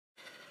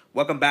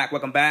Welcome back.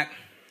 Welcome back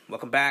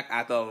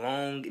after a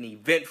long and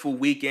eventful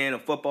weekend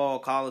of football,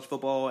 college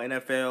football,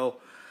 NFL.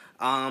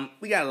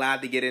 We got a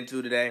lot to get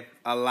into today.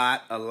 A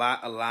lot.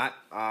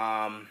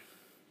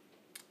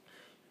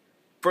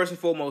 First and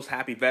foremost,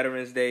 happy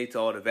Veterans Day to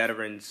all the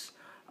veterans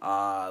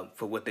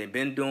for what they've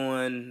been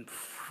doing,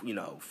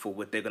 for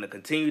what they're going to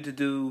continue to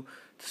do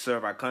to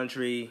serve our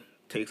country.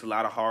 Takes a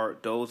lot of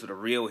heart. Those are the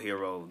real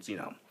heroes, a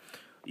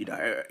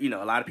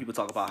lot of people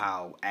talk about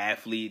how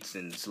athletes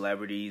and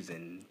celebrities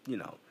and,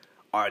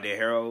 are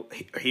their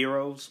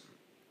heroes.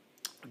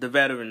 The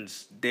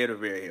veterans, they're the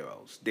real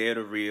heroes. They're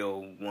the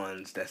real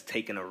ones that's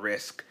taking a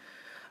risk.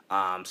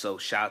 So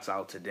shouts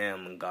out to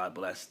them and God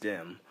bless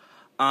them.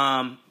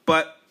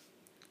 But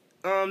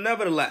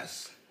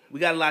nevertheless, we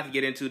got a lot to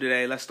get into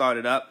today. Let's start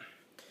it up.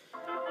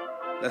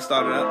 Now,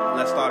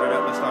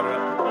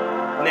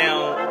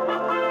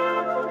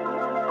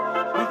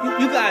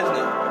 you guys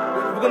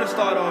know, we're going to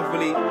start off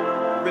really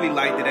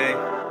light today.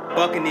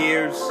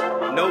 Buccaneers,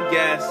 no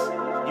guess.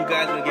 You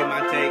guys going to get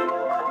my take.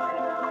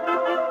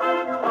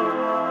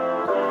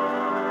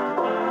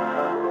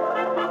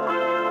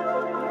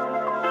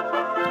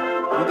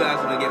 You guys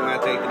are going to get my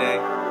take today.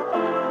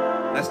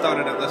 Let's start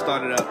it up.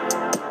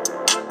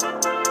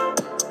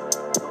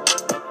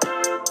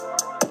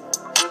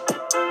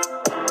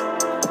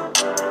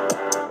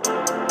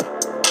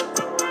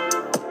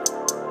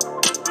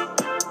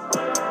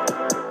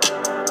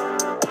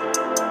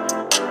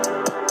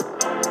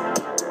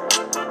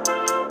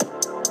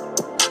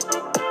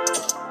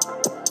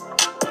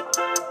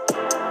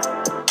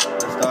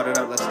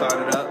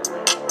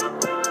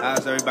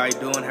 How's everybody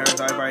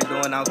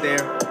doing out there?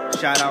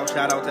 Shout out to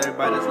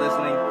everybody that's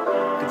listening.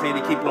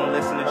 Continue to keep on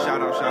listening.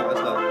 Shout out,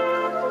 let's go.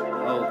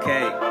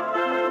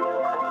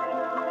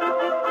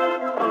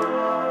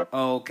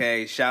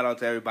 Okay, shout out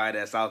to everybody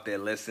that's out there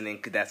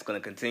listening, that's going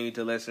to continue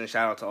to listen.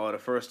 Shout out to all the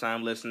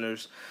first-time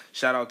listeners.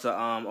 Shout out to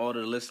all the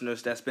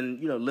listeners that's been,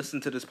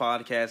 listening to this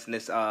podcast and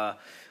this on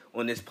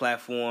this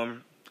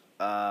platform,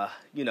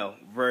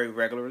 very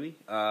regularly.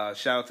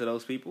 Shout out to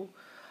those people.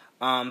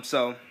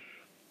 So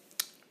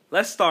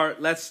let's start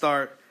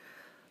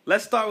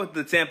with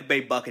the Tampa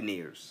Bay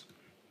Buccaneers.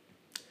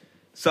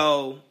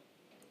 So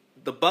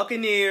the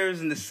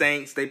Buccaneers and the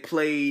Saints, they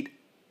played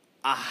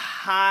a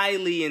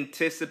highly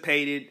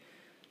anticipated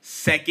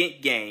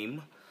second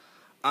game.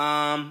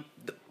 Coming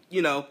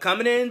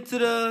into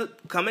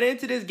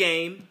this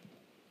game,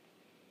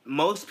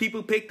 most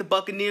people picked the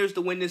Buccaneers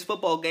to win this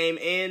football game,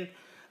 and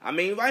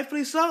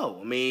rightfully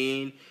so.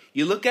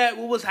 You look at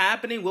what was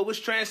happening, what was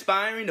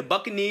transpiring. The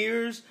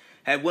Buccaneers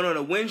had went on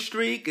a win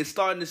streak. It's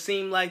starting to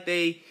seem like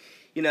they're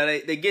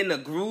getting a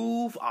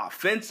groove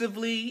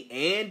offensively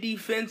and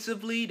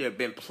defensively. They've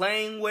been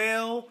playing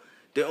well.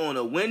 They're on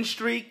a win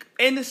streak.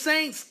 And the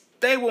Saints,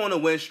 they were on a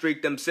win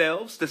streak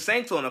themselves. The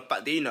Saints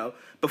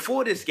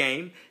before this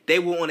game, they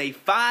were on a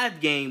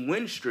 5-game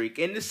win streak.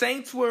 And the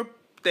Saints were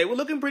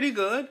looking pretty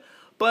good.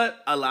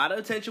 But a lot of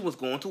attention was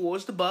going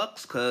towards the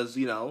Bucs because,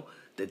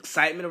 the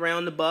excitement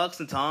around the Bucs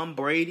and Tom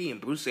Brady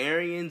and Bruce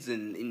Arians,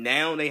 and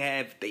now they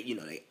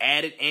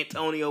added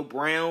Antonio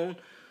Brown,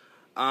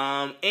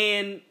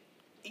 and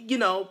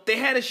they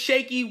had a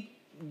shaky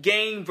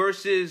game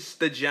versus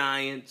the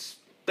Giants.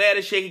 They had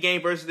a shaky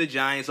game versus the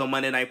Giants on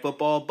Monday Night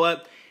Football,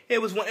 but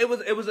it was one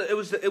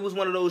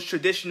of those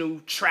traditional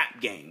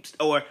trap games,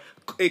 or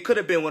it could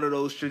have been one of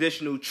those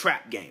traditional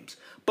trap games.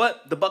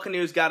 But the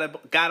Buccaneers got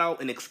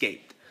out and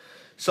escaped.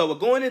 So we're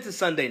going into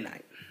Sunday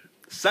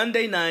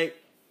night.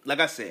 Like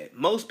I said,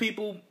 most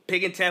people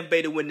picking Tampa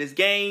Bay to win this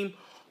game.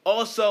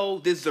 Also,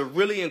 this is a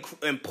really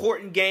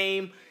important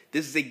game.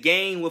 This is a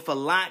game with a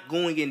lot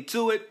going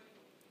into it.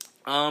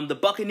 The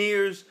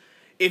Buccaneers,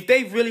 if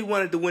they really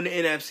wanted to win the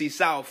NFC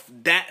South,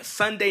 that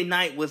Sunday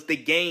night was the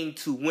game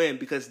to win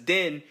because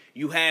then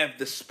you have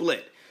the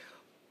split.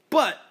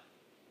 But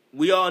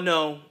we all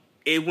know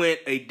it went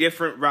a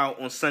different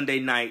route on Sunday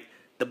night.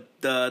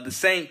 The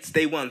Saints,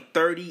 they won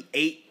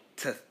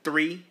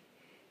 38-3.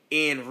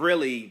 And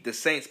really, the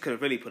Saints could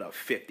have really put up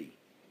 50.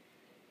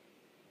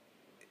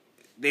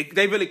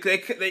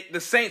 The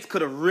Saints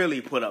could have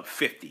really put up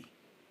 50.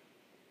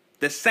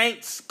 The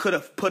Saints could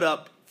have put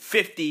up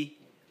 50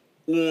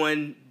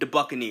 on the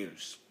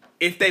Buccaneers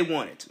if they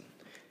wanted to.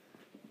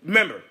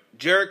 Remember,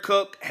 Jared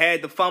Cook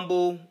had the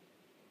fumble.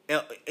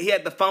 He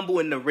had the fumble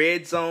in the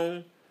red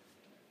zone.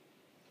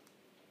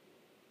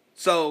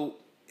 So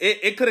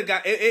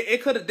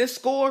this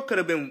score could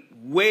have been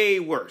way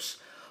worse.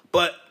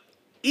 But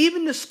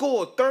even the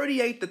score,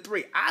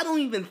 38-3, I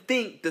don't even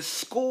think the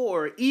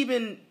score,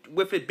 even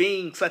with it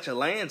being such a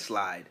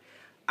landslide,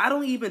 I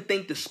don't even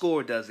think the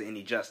score does it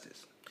any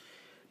justice.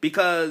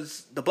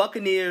 Because the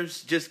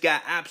Buccaneers just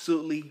got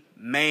absolutely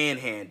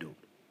manhandled.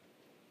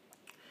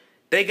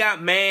 They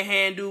got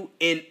manhandled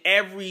in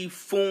every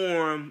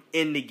form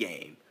in the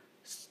game.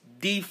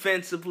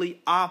 Defensively,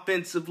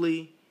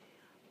 offensively.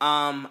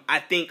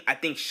 I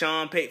think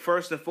Sean Payton,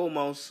 first and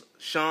foremost,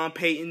 Sean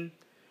Payton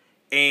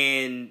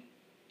and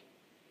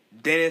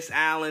Dennis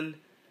Allen,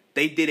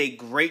 they did a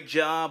great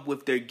job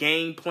with their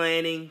game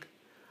planning.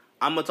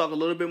 I'm gonna talk a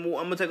little bit more.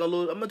 I'm gonna talk a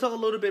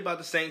little bit about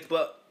the Saints,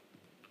 but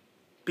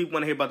people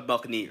want to hear about the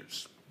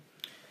Buccaneers.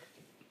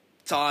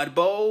 Todd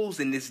Bowles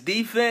and this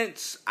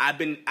defense. I've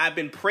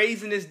been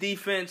praising this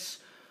defense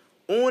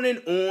on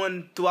and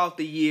on throughout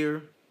the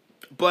year,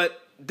 but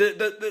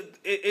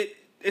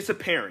it's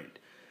apparent.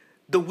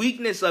 The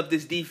weakness of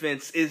this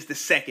defense is the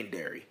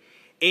secondary,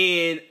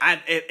 and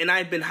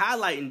I've been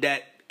highlighting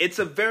that it's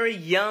a very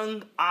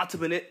young,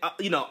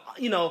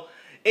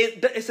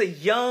 it's a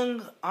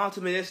young,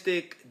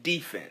 optimistic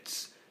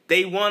defense.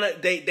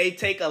 They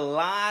take a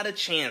lot of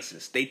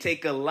chances. They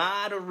take a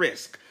lot of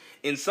risk.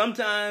 And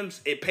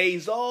sometimes it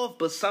pays off,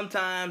 but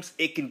sometimes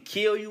it can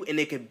kill you and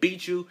it can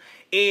beat you.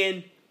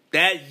 And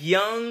that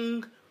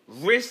young,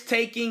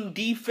 risk-taking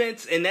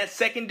defense and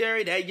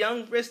that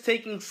young,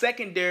 risk-taking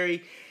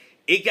secondary,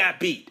 it got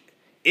beat.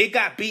 It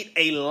got beat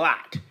a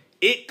lot.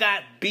 It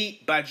got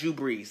beat by Drew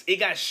Brees. It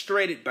got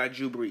shredded by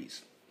Drew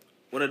Brees,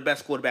 one of the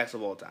best quarterbacks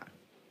of all time.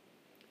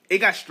 It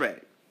got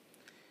shredded.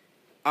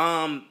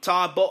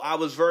 I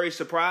was very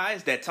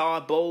surprised that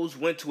Todd Bowles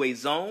went to a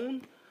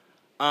zone.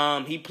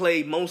 He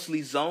played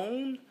mostly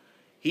zone.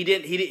 He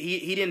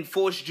didn't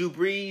force Drew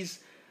Brees.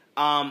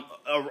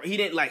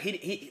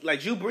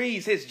 Drew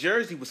Brees, his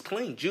jersey was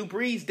clean. Drew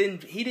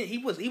Brees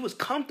he was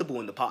comfortable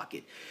in the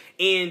pocket.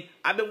 And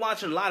I've been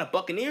watching a lot of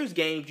Buccaneers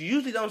games. You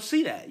usually don't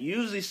see that. You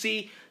usually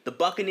see the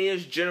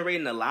Buccaneers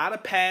generating a lot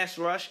of pass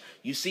rush.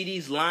 You see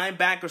these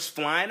linebackers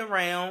flying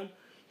around.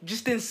 You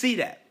just didn't see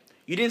that.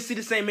 You didn't see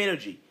the same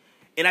energy.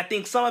 And I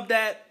think some of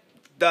that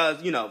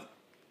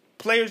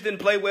players didn't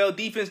play well,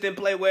 defense didn't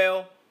play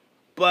well,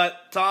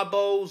 but Todd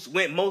Bowles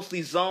went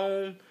mostly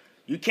zone.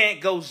 You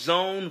can't go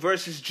zone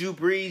versus Drew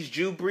Brees.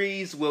 Drew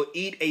Brees will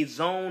eat a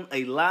zone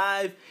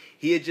alive.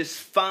 He'll just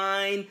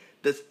find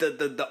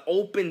the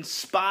open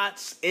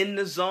spots in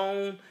the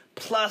zone.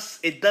 Plus,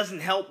 it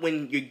doesn't help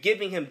when you're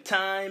giving him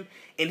time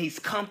and he's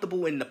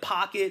comfortable in the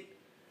pocket.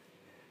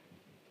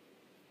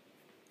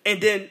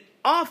 And then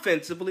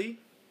offensively,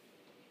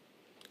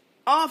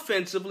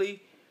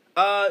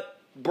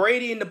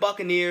 Brady and the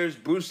Buccaneers,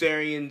 Bruce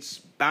Arians,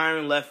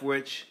 Byron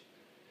Leftwich,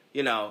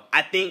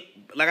 I think,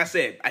 like I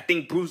said, I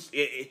think Bruce,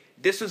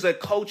 this was a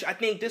coach. I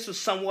think this was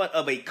somewhat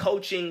of a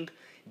coaching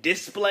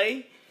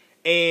display.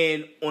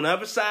 And on the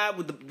other side,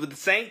 with the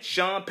Saints,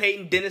 Sean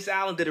Payton, Dennis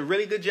Allen did a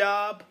really good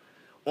job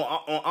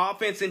on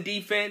offense and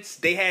defense.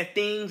 They had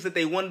things that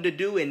they wanted to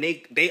do, and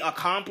they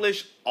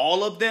accomplished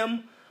all of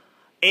them.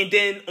 And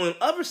then on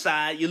the other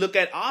side, you look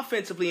at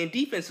offensively and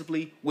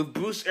defensively with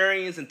Bruce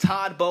Arians and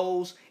Todd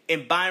Bowles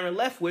and Byron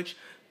Leftwich.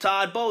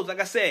 Todd Bowles,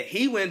 like I said,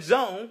 he went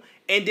zone.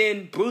 And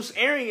then Bruce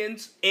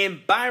Arians and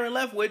Byron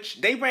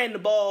Leftwich, they ran the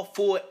ball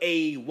for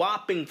a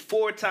whopping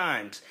 4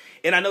 times.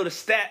 And I know the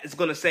stat is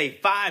going to say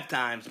 5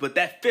 times, but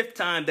that 5th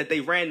time that they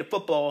ran the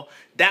football,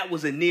 that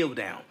was a kneel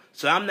down.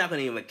 So I'm not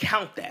going to even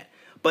count that.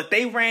 But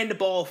they ran the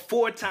ball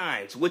 4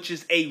 times, which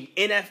is a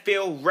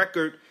NFL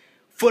record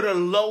for the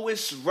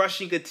lowest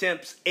rushing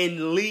attempts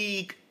in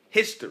league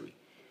history.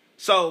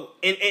 So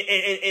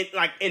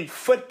in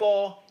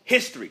football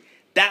history,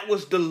 that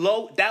was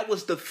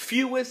the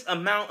fewest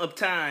amount of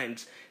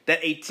times that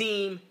a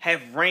team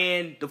have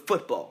ran the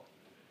football.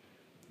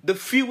 The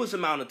fewest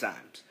amount of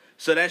times.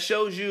 So that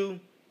shows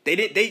you they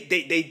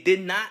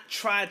did not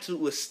try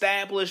to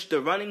establish the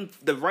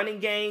running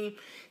game.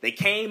 They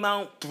came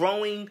out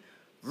throwing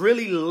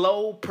really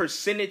low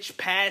percentage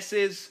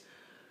passes.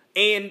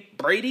 And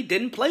Brady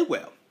didn't play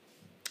well.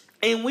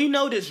 And we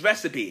know this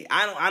recipe.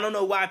 I don't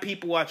know why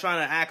people are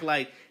trying to act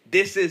like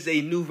this is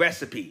a new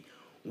recipe.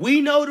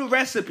 We know the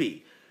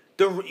recipe.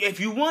 If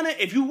you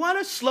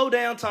wanna slow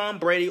down Tom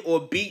Brady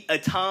or beat a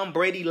Tom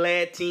Brady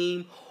led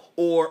team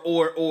or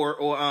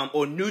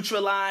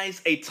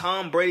neutralize a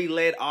Tom Brady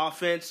led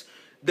offense,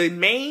 the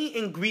main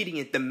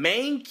ingredient, the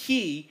main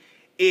key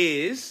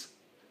is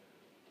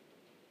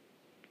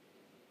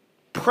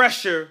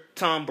pressure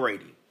Tom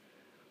Brady.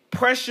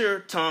 Pressure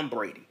Tom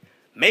Brady.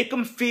 Make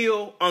him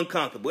feel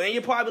uncomfortable. And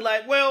you're probably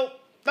like, well,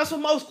 that's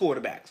what most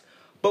quarterbacks.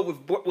 But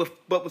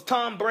with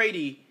Tom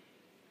Brady,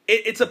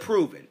 it's a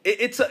proven.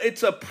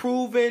 It's a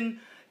proven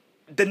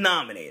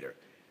denominator.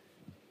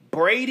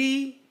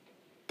 Brady,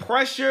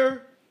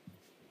 pressure,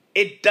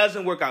 it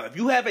doesn't work out. If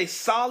you have a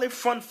solid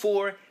front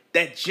four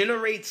that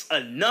generates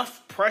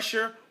enough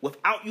pressure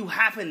without you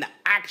having to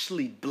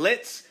actually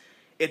blitz,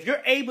 if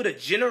you're able to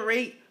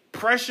generate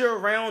pressure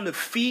around the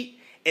feet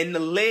and the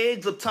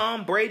legs of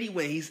Tom Brady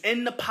when he's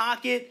in the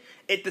pocket,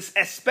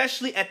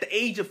 especially at the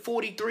age of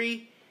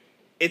 43,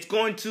 it's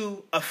going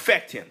to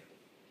affect him.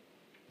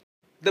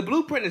 The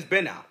blueprint has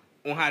been out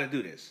on how to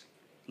do this.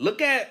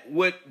 Look at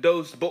what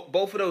both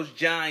of those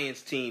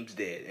Giants teams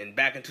did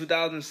back in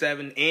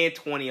 2007 and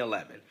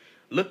 2011.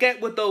 Look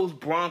at what those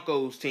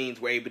Broncos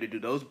teams were able to do.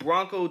 Those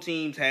Bronco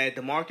teams had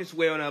DeMarcus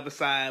Ware on the other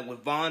side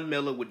with Von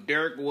Miller, with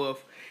Derek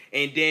Wolfe,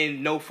 and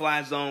then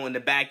no-fly zone in the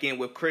back end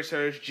with Chris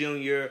Hurst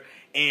Jr.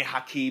 and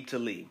Hakeem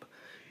Talib.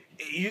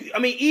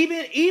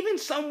 Even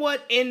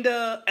somewhat in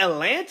the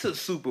Atlanta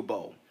Super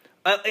Bowl,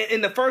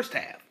 in the first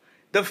half.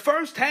 The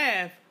first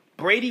half,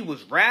 Brady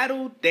was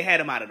rattled. They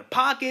had him out of the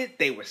pocket.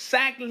 They were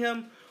sacking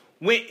him.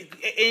 When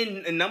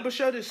in numbers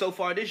show this so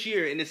far this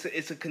year, and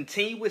it's a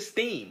continuous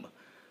theme.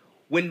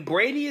 When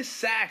Brady is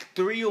sacked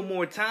 3 or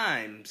more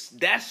times,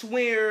 that's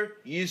where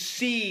you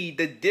see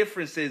the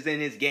differences in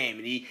his game.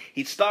 And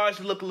he starts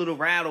to look a little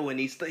rattled, and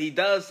he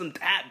does some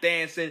tap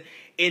dancing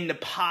in the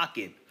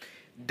pocket.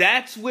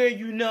 That's where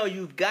you know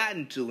you've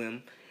gotten to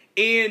him.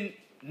 And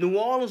New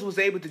Orleans was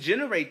able to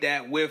generate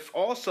that with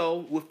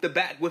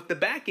the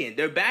back end.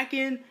 Their back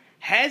end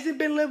hasn't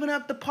been living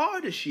up to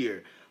par this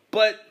year.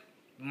 But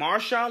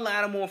Marshawn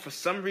Lattimore, for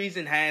some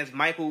reason, has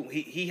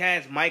he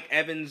has Mike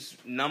Evans'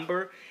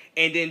 number.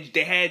 And then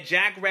they had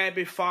Jack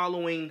Rabbit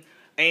following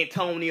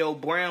Antonio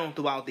Brown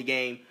throughout the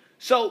game.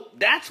 So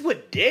that's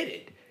what did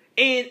it.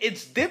 And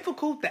it's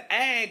difficult to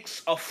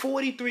ask a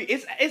 43.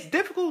 It's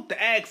difficult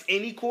to ask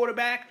any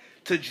quarterback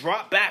to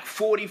drop back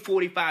 40,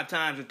 45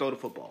 times and throw the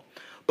football.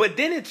 But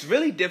then it's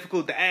really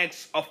difficult to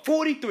ask a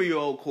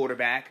 43-year-old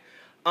quarterback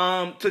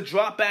to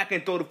drop back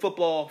and throw the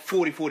football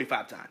 40,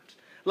 45 times.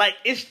 Like,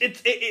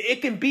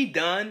 it can be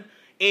done.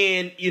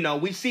 And,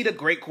 we see the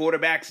great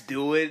quarterbacks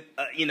do it,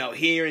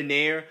 here and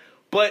there.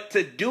 But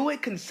to do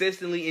it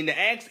consistently and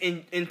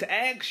to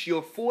ask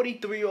your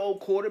 43-year-old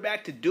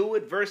quarterback to do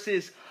it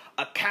versus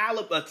a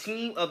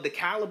team of the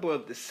caliber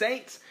of the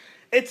Saints,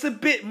 it's a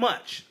bit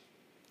much.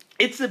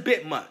 It is a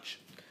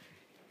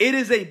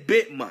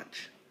bit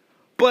much.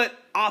 But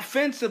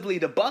offensively,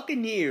 the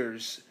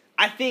Buccaneers,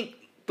 I think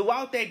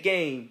throughout that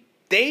game,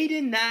 they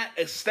did not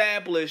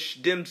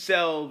establish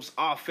themselves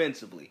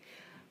offensively.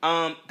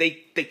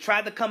 They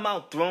tried to come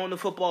out throwing the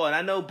football, and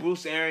I know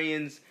Bruce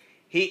Arians,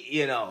 his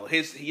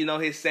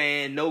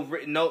saying no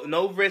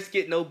risk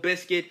it, no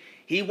biscuit.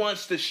 He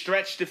wants to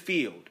stretch the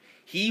field.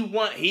 He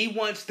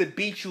wants to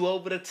beat you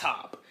over the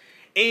top.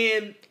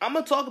 And I'm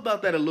gonna talk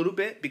about that a little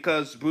bit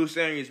because Bruce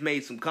Arians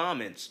made some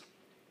comments.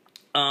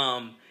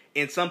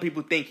 And some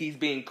people think he's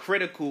being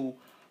critical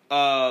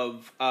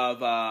some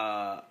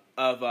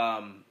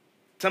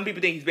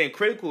people think he's being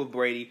critical of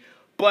Brady,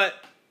 but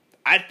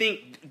I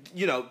think,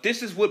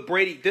 this is what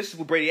Brady asked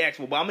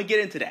for. But I'm gonna get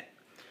into that.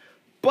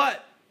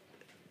 But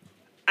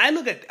I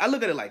look at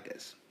it like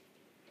this.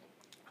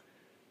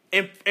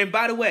 And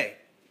by the way,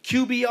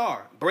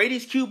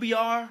 Brady's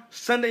QBR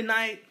Sunday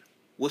night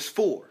was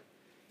 4.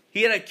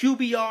 He had a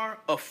QBR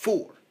of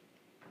 4.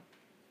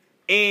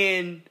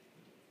 And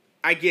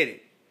I get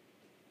it.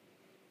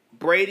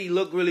 Brady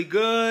looked really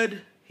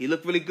good. He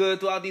looked really good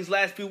throughout these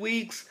last few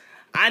weeks.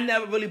 I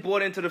never really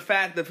bought into the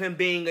fact of him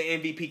being an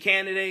MVP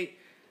candidate.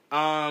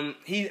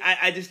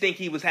 I just think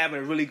he was having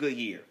a really good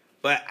year.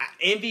 But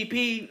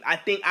MVP, I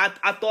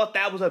thought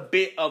that was a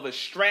bit of a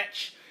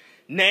stretch.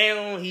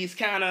 Now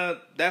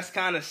that's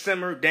kind of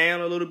simmered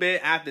down a little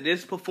bit after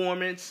this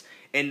performance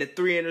and the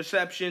 3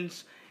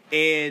 interceptions.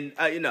 And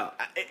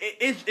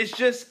it's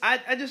just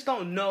I just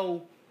don't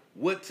know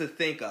what to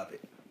think of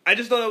it. I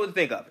just don't know what to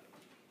think of it.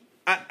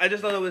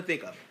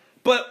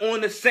 But on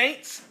the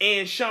Saints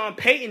and Sean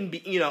Payton,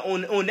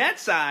 on that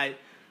side,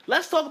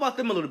 let's talk about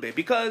them a little bit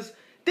because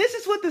this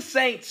is what the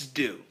Saints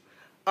do.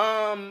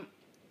 And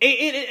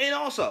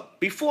also,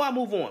 before I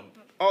move on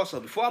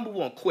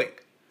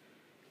quick,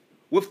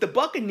 with the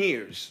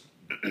Buccaneers,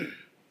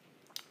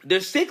 they're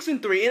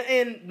 6-3,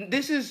 and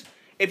this is,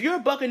 if you're a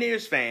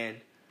Buccaneers fan,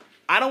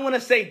 I don't want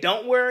to say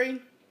don't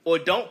worry or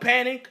don't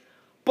panic,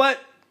 but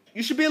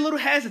you should be a little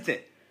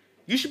hesitant.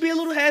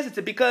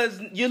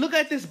 Because you look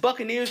at this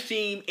Buccaneers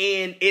team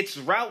and its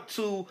route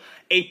to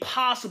a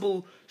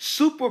possible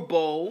Super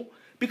Bowl,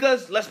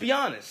 because let's be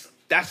honest,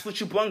 that's what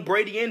you brought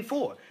Brady in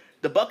for.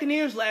 The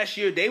Buccaneers last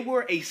year, they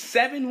were a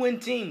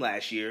 7-win team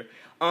last year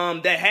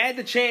that had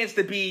the chance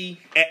to be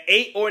an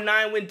 8 or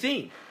 9-win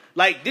team.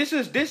 Like, this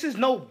is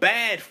no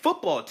bad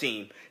football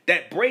team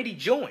that Brady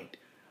joined.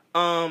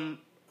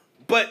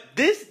 But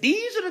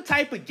these are the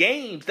type of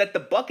games that the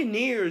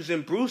Buccaneers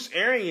and Bruce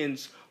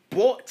Arians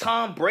brought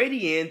Tom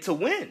Brady in to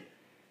win.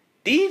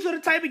 These are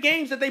the type of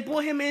games that they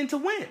brought him in to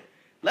win.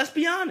 Let's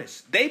be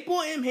honest. They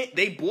brought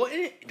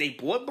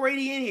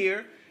Brady in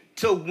here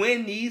to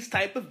win these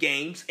type of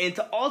games and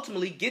to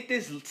ultimately get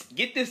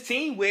this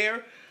team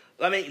where,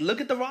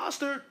 look at the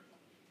roster.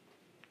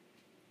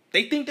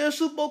 They think they're a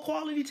Super Bowl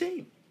quality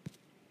team.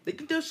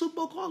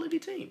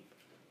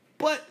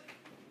 But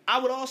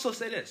I would also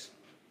say this.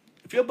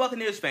 If you're a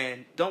Buccaneers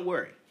fan, don't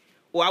worry.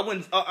 Or I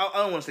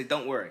don't want to say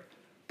don't worry.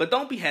 But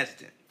don't be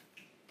hesitant.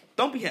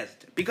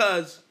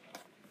 Because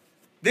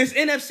this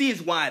NFC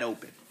is wide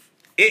open.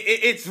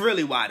 It's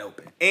really wide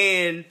open.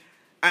 And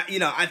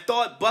I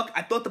thought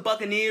the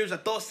Buccaneers. I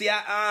thought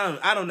Seattle.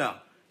 I don't know.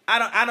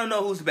 I don't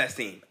know who's the best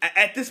team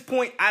at this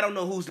point. I don't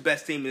know who's the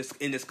best team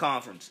in this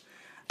conference.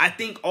 I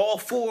think all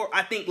 4.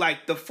 I think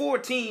like the 4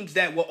 teams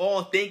that we're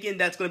all thinking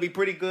that's going to be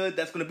pretty good.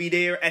 That's going to be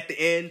there at the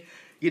end.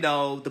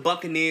 The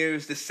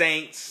Buccaneers, the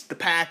Saints, the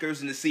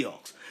Packers, and the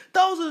Seahawks.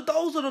 Those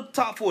are the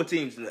top 4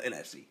 teams in the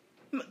NFC.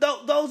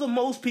 Those are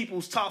most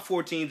people's top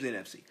 4 teams in the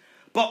NFC.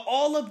 But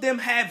all of them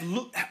have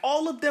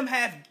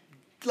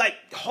like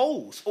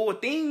holes or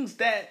things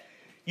that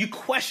you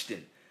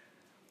question.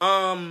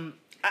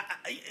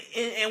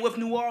 And with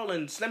New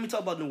Orleans, let me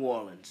talk about New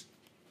Orleans.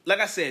 Like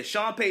I said,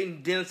 Sean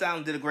Payton, Dennis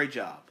Allen did a great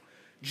job.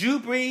 Drew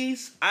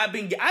Brees, I've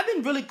been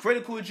really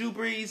critical of Drew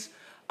Brees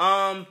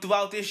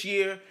throughout this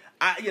year.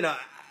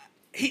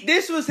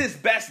 This was his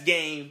best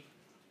game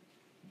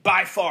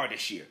by far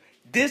this year.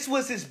 This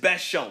was his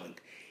best showing.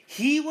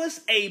 He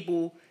was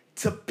able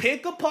to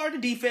pick apart the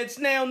defense.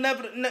 Now,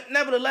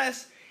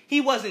 nevertheless, he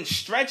wasn't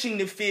stretching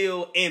the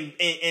field and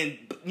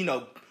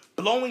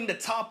blowing the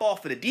top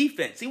off of the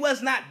defense. He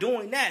was not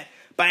doing that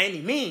by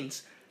any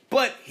means.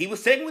 But he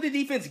was taking what the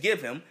defense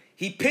give him.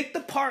 He picked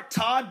apart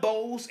Todd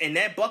Bowles and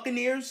that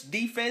Buccaneers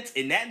defense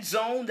in that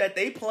zone that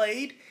they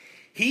played.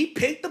 He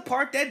picked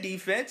apart that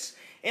defense.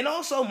 And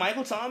also,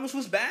 Michael Thomas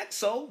was back,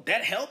 so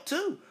that helped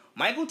too.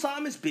 Michael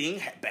Thomas being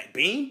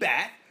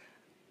back,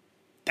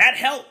 that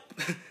helped.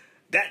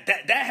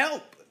 that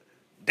helped.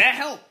 That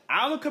helped.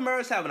 Alvin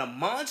Kamara's having a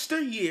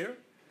monster year,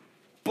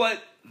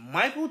 but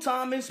Michael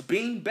Thomas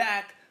being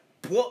back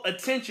brought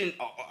attention.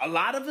 A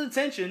lot of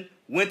attention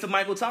went to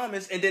Michael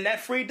Thomas, and then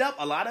that freed up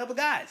a lot of other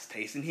guys,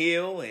 Taysom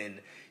Hill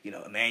and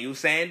Emmanuel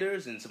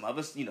Sanders and some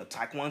others,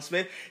 Tyquan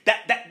Smith.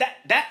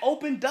 That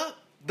opened up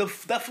the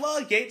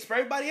floodgates for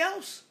everybody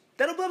else.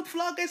 That opened up the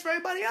floodgates for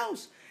everybody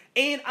else.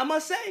 And I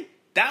must say,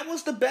 that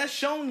was the best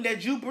showing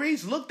that Drew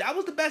Brees looked. That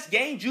was the best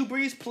game Drew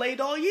Brees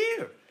played all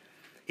year.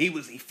 He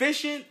was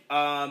efficient.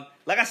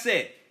 Like I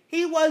said,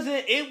 he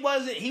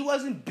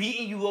wasn't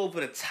beating you over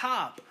the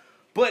top,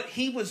 but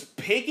he was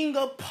picking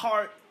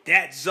apart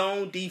that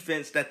zone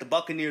defense that the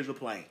Buccaneers were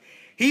playing.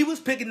 He was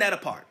picking that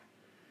apart.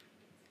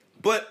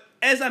 But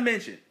as I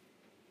mentioned,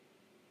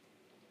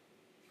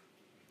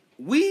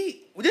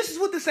 this is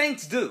what the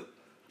Saints do.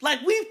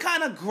 Like, we've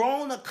kind of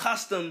grown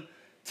accustomed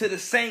to the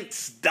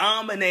Saints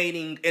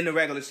dominating in the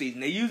regular season.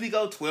 They usually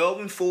go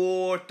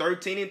 12-4,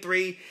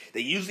 13-3.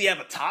 They usually have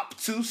a top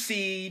 2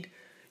 seed.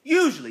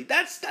 Usually,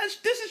 this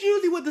is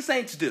usually what the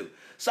Saints do.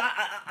 So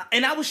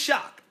I was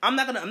shocked. I'm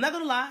not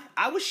gonna lie.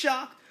 I was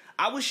shocked.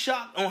 I was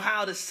shocked on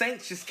how the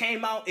Saints just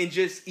came out and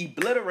just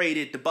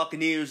obliterated the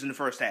Buccaneers in the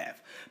first half.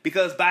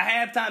 Because by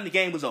halftime the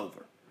game was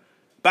over.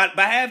 By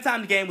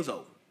halftime the game was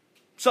over.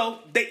 So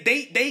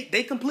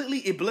they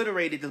completely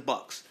obliterated the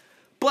Bucs.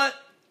 But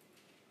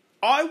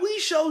are we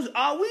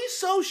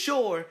so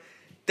sure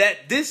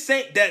that this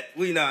Saint that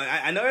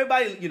I know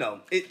everybody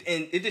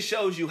it just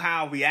shows you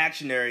how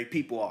reactionary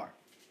people are.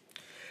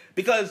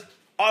 Because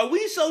are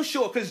we so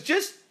sure? Because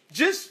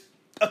just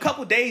a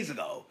couple days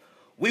ago,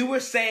 we were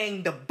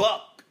saying the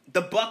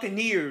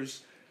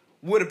Buccaneers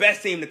were the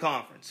best team in the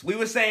conference. We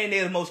were saying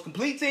they're the most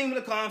complete team in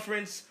the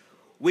conference.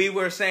 We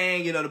were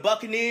saying, the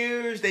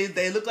Buccaneers,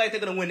 they look like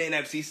they're going to win the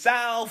NFC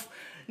South.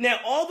 Now,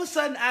 all of a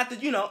sudden, after,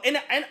 and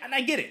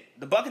I get it.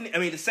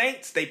 The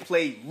Saints, they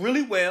played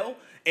really well,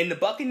 and the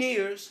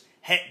Buccaneers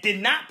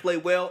did not play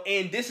well,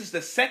 and this is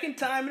the second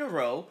time in a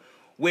row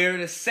where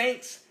the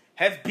Saints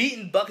have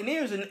beaten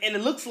Buccaneers, and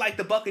it looks like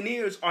the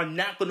Buccaneers are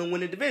not going to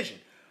win the division.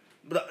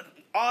 But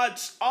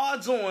odds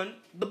on,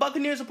 the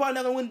Buccaneers are probably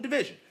not going to win the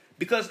division,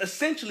 because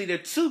essentially they're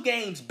 2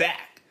 games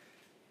back.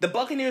 The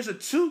Buccaneers are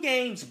 2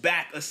 games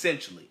back,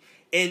 essentially.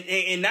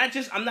 And not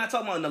just, I'm not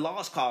talking about in the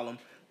loss column,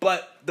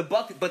 but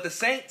the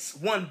Saints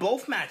won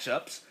both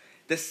matchups.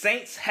 The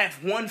Saints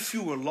have 1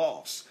 fewer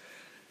loss.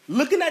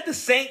 Looking at the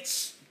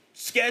Saints'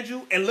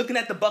 schedule and looking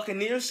at the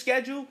Buccaneers'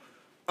 schedule,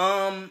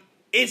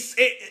 it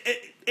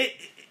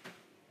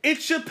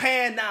should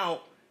pan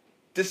out.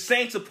 The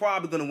Saints are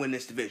probably going to win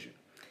this division.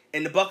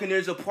 And the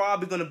Buccaneers are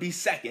probably going to be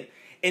second.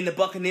 And the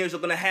Buccaneers are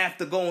going to have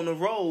to go on the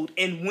road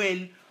and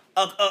win.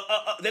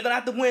 They're going to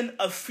have to win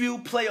a few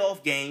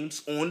playoff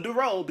games on the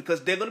road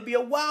because they're going to be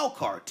a wild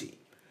card team.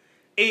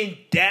 And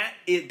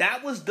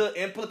that was the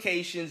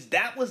implications.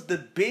 That was the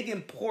big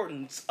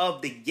importance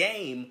of the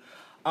game,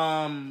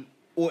 I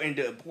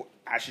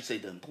should say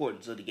the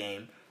importance of the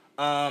game.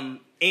 That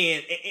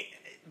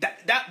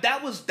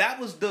was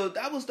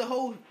the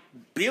whole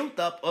build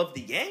up of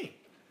the game.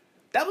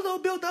 That was the whole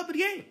build up of the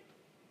game.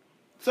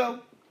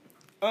 So,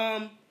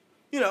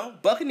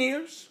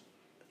 Buccaneers.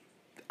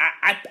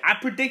 I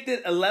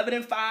predicted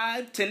 11-5,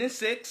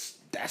 10-6.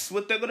 That's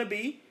what they're gonna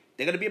be.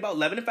 They're gonna be about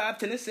 11-5,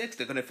 10-6.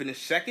 They're gonna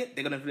finish second.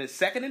 They're gonna finish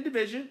second in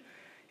division.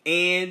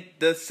 And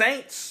the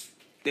Saints,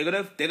 they're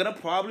gonna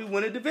probably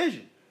win a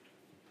division.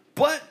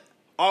 But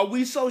are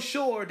we so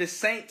sure the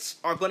Saints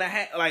are gonna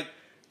have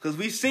because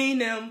we've seen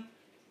them,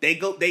 they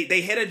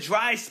hit a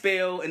dry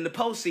spell in the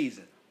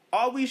postseason.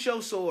 Are we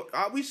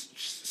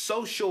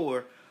so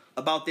sure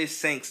about this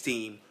Saints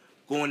team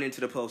going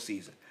into the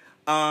postseason?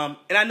 And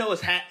I know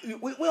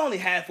we're only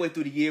halfway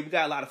through the year. We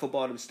got a lot of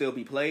football to still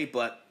be played,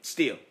 but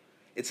still,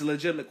 it's a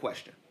legitimate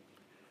question.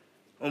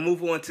 We'll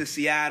move on to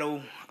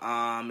Seattle,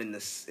 and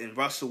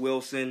Russell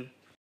Wilson,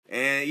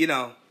 and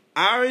I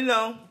already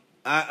know.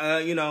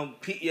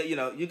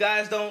 You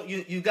guys don't.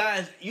 You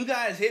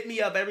guys hit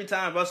me up every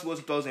time Russell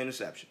Wilson throws an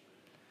interception.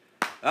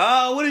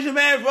 Oh, what is your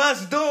man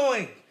Russ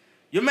doing?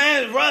 Your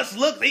man Russ,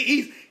 look,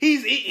 he's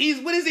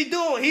what is he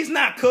doing? He's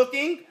not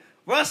cooking.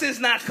 Russ is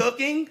not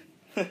cooking.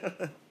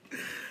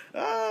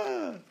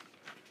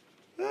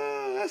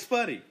 That's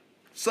funny.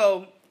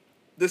 So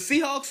the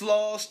Seahawks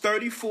lost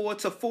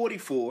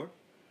 34-44.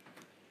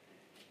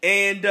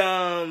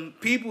 And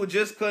people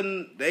just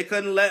couldn't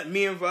let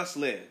me and Russ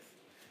live.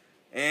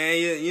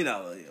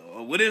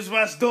 And, what is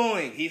Russ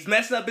doing? He's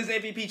messing up his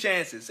MVP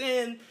chances.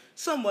 And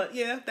somewhat,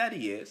 yeah, that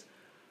he is.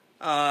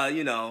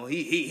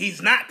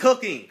 He's not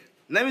cooking.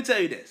 Let me tell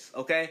you this,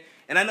 okay?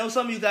 And I know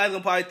some of you guys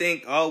gonna probably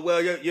think, oh,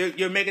 well,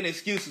 you're making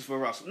excuses for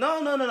Russell.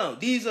 No.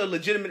 These are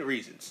legitimate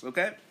reasons,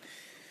 okay?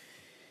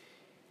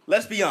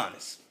 Let's be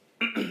honest.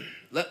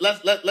 Let's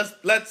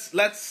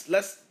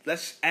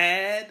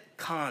add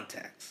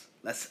context.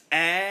 Let's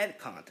add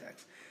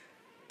context.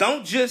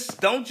 Don't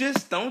just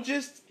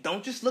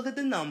look at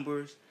the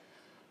numbers.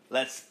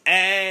 Let's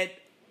add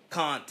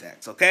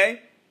context,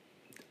 okay?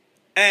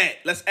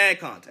 Let's add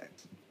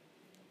context.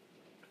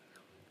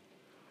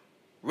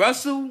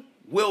 Russell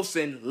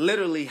Wilson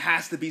literally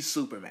has to be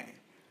Superman.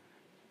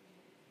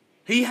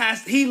 He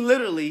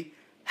literally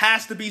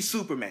has to be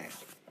Superman.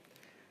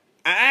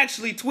 I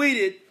actually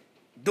tweeted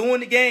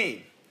during the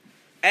game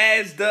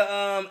as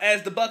the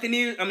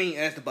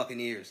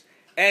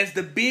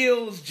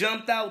Bills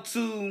jumped out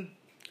to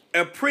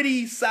a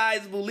pretty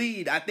sizable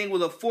lead. I think it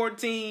was a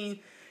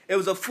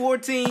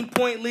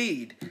 14-point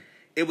lead.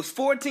 It was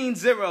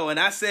 14-0, and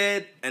I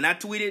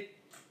tweeted,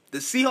 the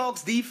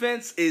Seahawks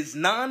defense is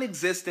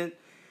non-existent,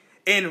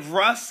 and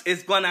Russ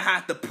is going to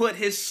have to put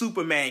his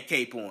Superman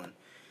cape on.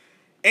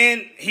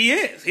 And he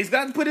is. He's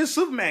got to put his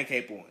Superman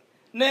cape on.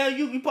 Now,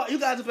 you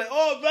guys are saying,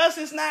 oh, Russ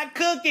is not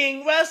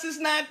cooking. Russ is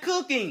not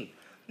cooking.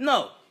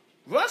 No,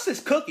 Russ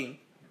is cooking.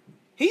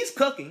 He's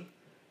cooking.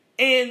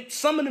 And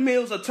some of the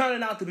meals are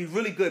turning out to be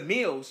really good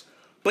meals,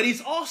 but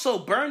he's also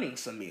burning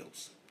some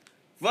meals.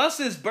 Russ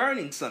is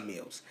burning some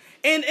meals.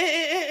 And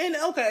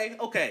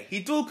okay,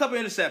 he threw a couple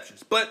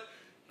interceptions, but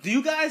do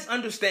you guys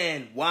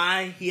understand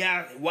why he's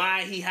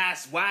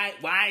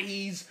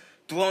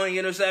throwing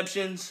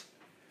interceptions?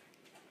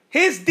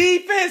 His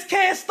defense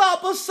can't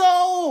stop a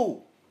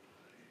soul.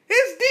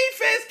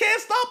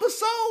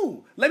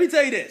 Let me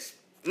tell you this.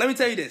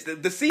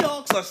 The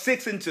Seahawks are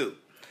 6-2.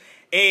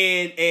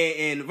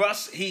 And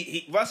Russ,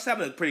 Russ is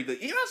having a pretty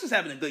good. Russ is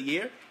having a good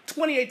year.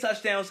 28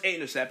 touchdowns,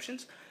 8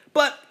 interceptions.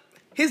 But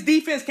his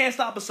defense can't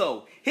stop a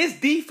soul. His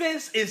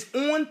defense is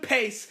on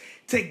pace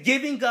to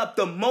giving up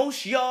the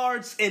most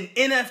yards in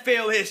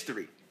NFL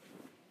history.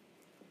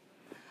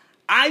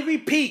 I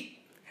repeat,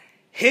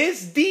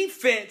 his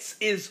defense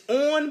is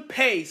on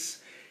pace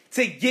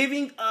to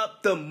giving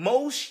up the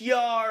most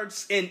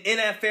yards in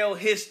NFL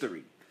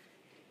history.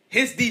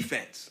 His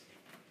defense.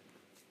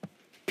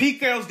 Pete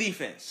Carroll's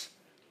defense.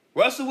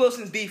 Russell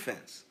Wilson's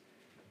defense.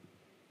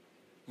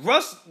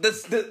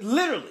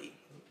 Literally,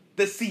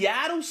 the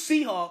Seattle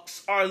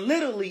Seahawks are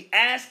literally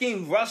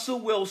asking Russell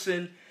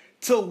Wilson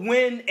to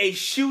win a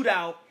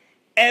shootout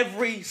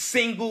every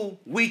single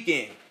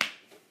weekend.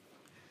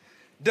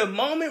 The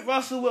moment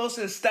Russell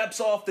Wilson steps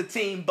off the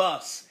team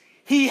bus,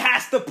 he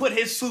has to put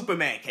his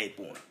Superman cape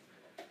on.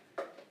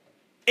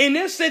 And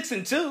they're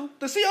 6-2.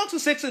 The Seahawks are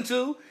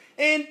 6-2,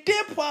 and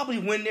they'll probably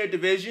win their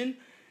division,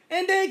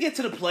 and then get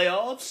to the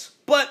playoffs.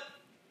 But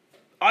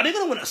are they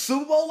going to win a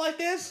Super Bowl like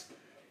this?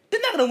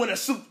 They're not going to win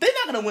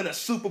a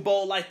Super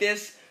Bowl like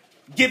this,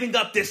 giving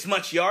up this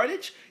much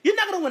yardage. You're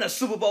not going to win a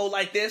Super Bowl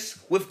like this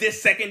with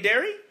this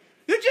secondary.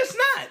 You're just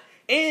not.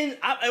 And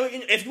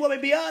if you want me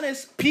to be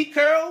honest, Pete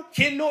Carroll,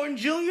 Ken Norton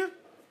Jr.,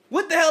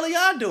 what the hell are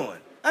y'all doing?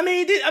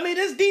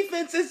 This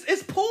defense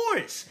is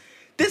porous.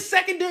 This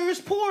secondary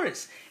is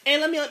porous. And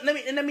let me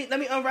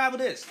unravel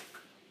this.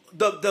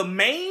 The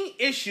main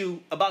issue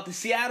about the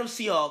Seattle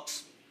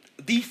Seahawks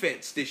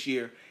defense this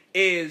year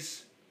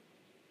is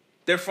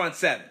their front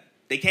seven.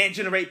 They can't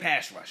generate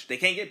pass rush. They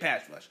can't get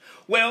pass rush.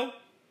 Well,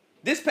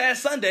 this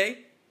past Sunday,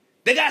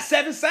 they got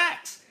 7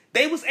 sacks.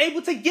 They was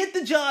able to get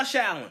to Josh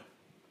Allen.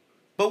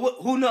 But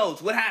who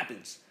knows what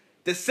happens?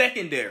 The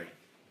secondary.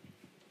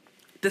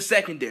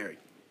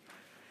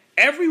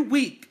 Every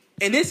week,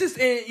 and this is,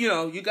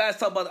 you guys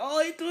talk about,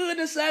 he threw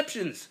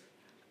interceptions.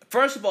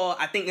 First of all,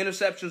 I think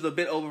interceptions are a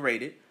bit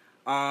overrated.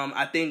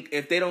 I think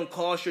if they don't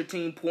cost your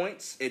team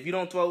points, if you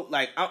don't throw,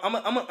 I'm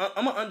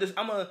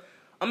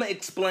gonna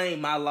explain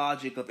my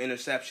logic of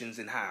interceptions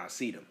and how I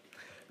see them.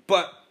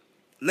 But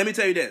let me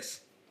tell you this: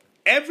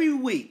 every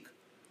week,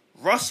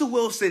 Russell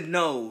Wilson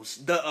knows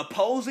the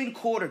opposing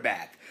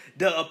quarterback,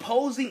 the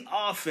opposing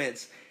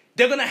offense,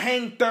 they're gonna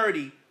hang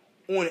 30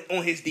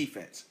 on his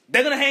defense.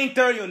 They're gonna hang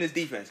 30 on his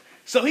defense.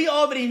 So he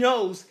already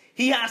knows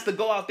he has to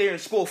go out there and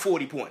score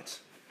 40 points.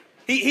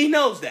 He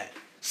knows that.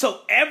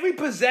 So every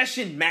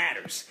possession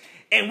matters.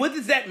 And what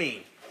does that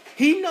mean?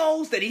 He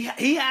knows that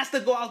he has to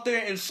go out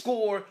there and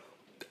score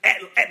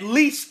at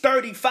least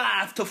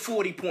 35 to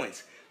 40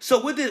 points. So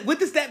what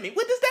does that mean?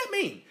 What does that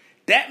mean?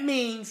 That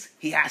means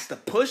he has to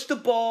push the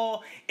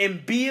ball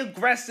and be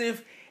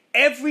aggressive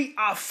every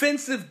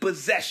offensive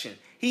possession.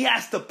 He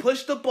has to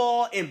push the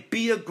ball and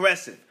be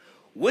aggressive.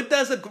 What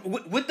does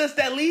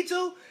that lead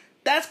to?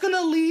 that's going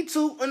to lead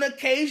to an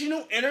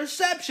occasional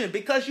interception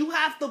because you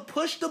have to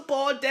push the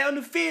ball down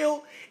the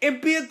field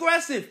and be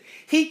aggressive.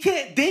 He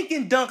can't dink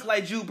and dunk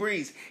like Drew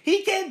Brees.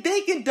 He can't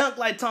dink and dunk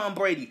like Tom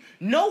Brady.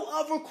 No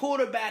other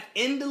quarterback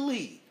in the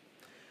league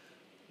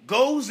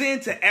goes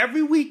into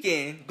every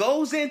weekend,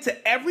 goes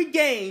into every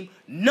game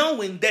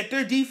knowing that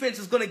their defense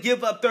is going to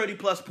give up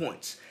 30-plus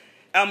points.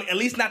 At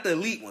least not the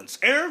elite ones.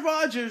 Aaron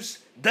Rodgers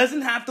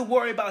doesn't have to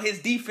worry about his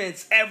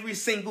defense every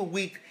single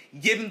week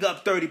giving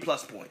up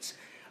 30-plus points.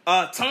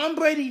 Tom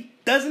Brady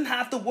doesn't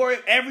have to worry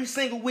every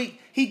single week.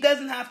 He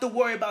doesn't have to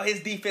worry about his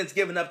defense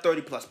giving up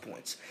 30-plus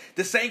points.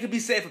 The same could be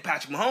said for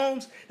Patrick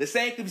Mahomes. The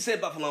same could be said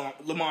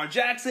about Lamar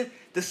Jackson.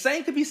 The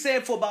same could be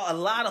said for about a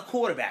lot of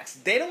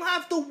quarterbacks. They don't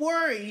have to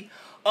worry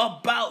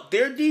about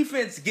their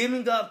defense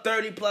giving up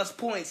 30-plus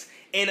points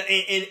and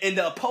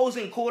the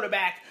opposing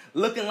quarterback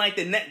looking like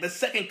the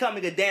second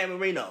coming of Dan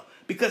Marino.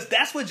 Because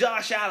that's what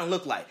Josh Allen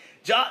looked like.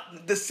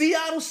 The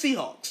Seattle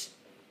Seahawks.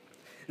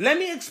 Let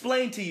me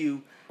explain to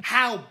you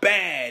how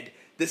bad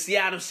the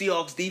Seattle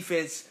Seahawks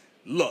defense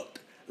looked.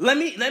 Let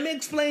me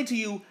explain to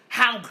you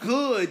how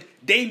good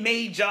they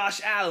made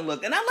Josh Allen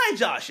look. And I like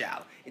Josh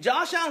Allen.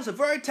 Josh Allen's a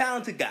very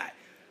talented guy.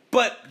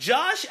 But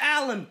Josh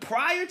Allen,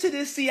 prior to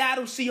this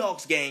Seattle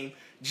Seahawks game,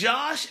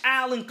 Josh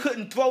Allen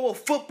couldn't throw a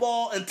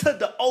football into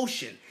the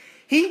ocean.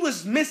 He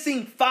was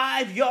missing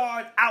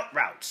 5-yard out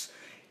routes.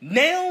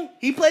 Now,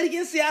 he played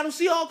against Seattle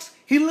Seahawks.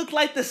 He looked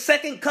like the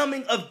second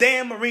coming of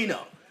Dan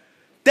Marino.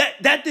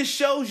 That just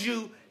shows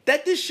you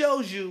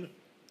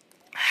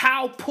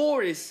how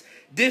porous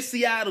this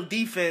Seattle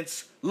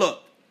defense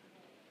looked.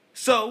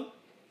 So,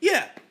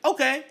 yeah,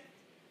 okay.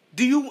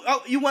 Do you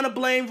want to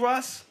blame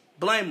Russ?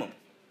 Blame him.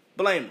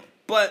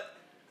 But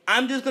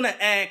I'm just going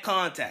to add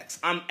context.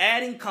 I'm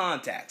adding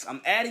context.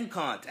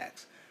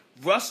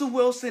 Russell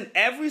Wilson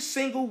every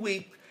single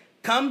week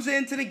comes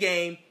into the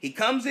game. He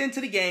comes into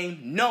the game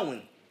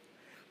knowing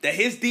that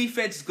his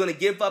defense is going to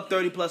give up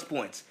 30-plus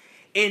points.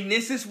 And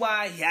this is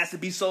why he has to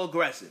be so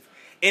aggressive.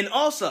 And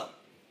also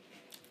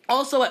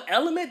an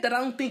element that I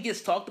don't think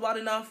gets talked about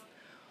enough,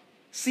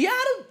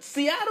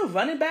 Seattle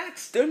running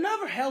backs, they're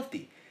never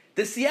healthy.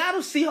 The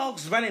Seattle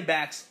Seahawks running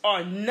backs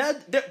are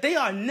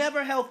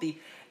never healthy.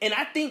 And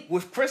I think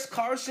with Chris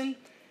Carson,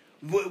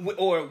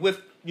 or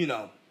with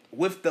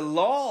the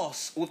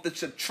loss, with the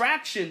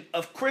subtraction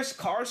of Chris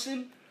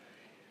Carson,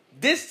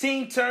 this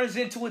team turns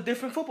into a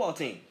different football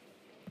team.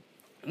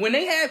 When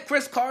they have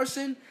Chris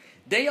Carson,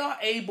 they are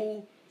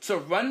able to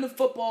run the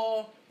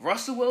football.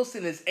 Russell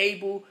Wilson is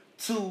able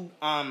to,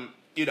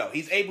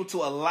 he's able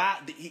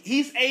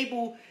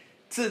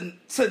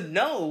to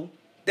know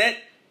that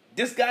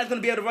this guy's going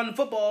to be able to run the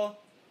football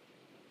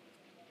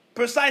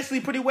precisely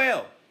pretty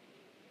well.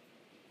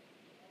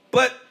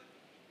 But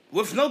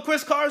with no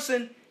Chris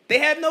Carson, they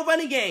have no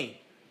running game.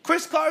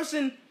 Chris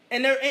Carson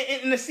and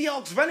the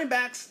Seahawks running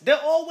backs,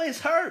 they're always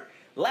hurt.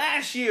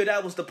 Last year,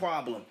 that was the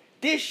problem.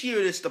 This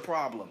year, it's the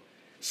problem.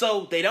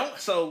 So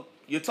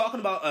you're talking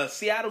about a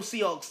Seattle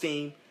Seahawks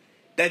team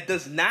that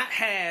does not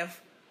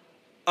have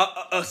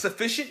a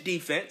sufficient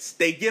defense.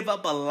 They give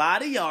up a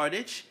lot of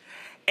yardage.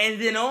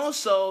 And then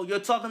also, you're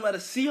talking about a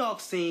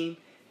Seahawks team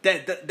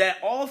that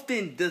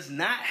often does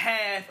not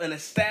have an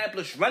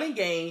established running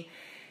game.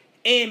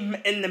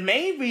 And the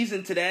main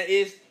reason to that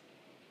is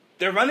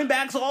their running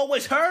backs are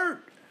always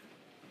hurt.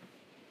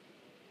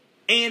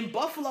 And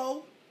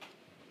Buffalo,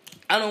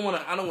 I don't want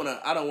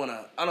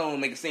to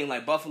make it seem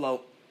like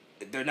Buffalo,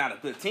 they're not a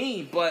good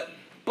team, but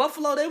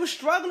Buffalo, they were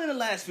struggling the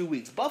last few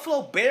weeks.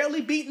 Buffalo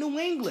barely beat New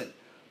England.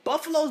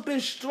 Buffalo's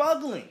been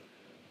struggling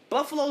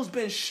throughout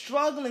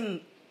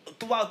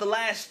the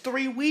last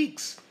 3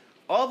 weeks.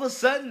 All of a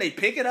sudden, they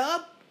pick it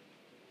up.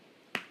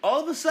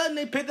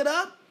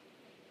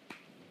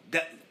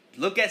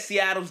 Look at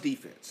Seattle's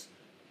defense.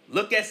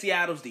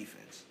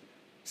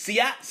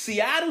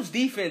 Seattle's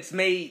defense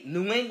made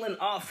New England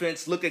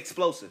offense look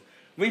explosive.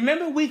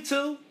 Remember week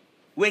 2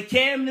 when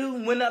Cam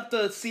Newton went up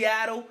to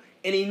Seattle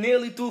and he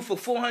nearly threw for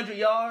 400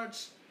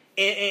 yards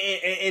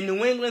and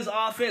New England's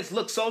offense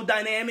looked so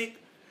dynamic?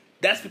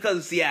 That's because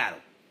of Seattle.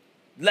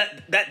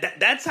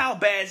 That's how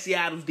bad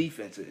Seattle's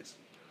defense is.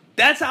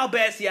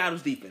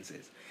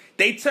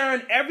 They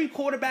turn every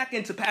quarterback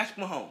into Patrick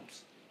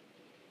Mahomes.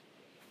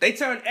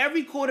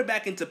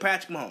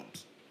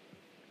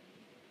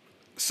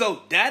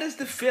 So that is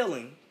the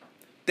feeling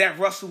that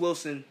Russell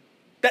Wilson,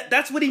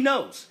 that's what he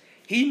knows.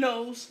 He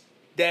knows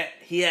that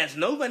he has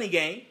no running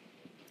game.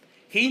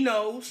 He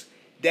knows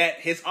that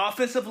his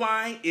offensive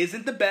line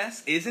isn't the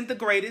best, isn't the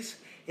greatest.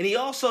 And he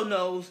also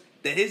knows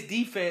that his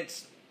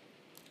defense,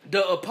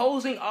 the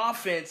opposing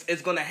offense,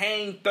 is going to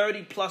hang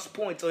 30-plus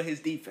points on his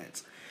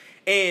defense.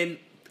 And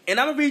I'm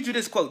going to read you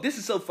this quote. This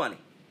is so funny.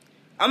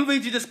 I'm going to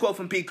read you this quote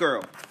from Pete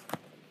Carroll.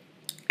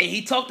 And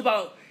he talked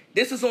about,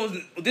 this is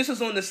on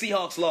the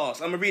Seahawks loss.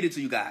 I'm going to read it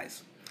to you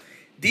guys.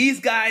 These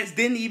guys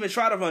didn't even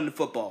try to run the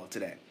football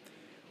today.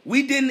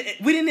 We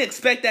didn't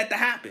expect that to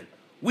happen.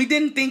 We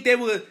didn't think they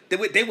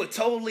would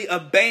totally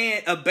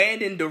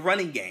abandon the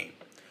running game.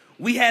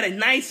 We had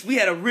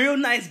a real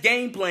nice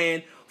game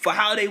plan for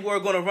how they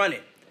were going to run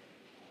it.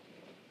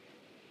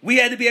 We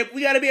got to be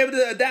able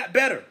to adapt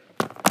better.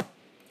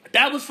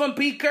 That was from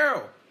Pete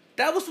Carroll.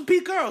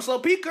 So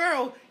Pete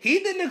Carroll, he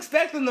didn't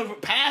expect them to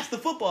pass the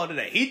football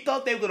today. He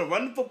thought they were going to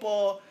run the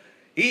football.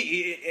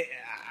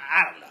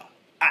 I don't know.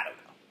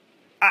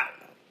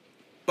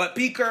 But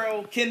Pete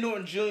Carroll, Ken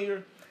Norton Jr.,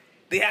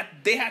 they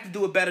have to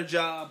do a better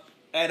job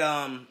at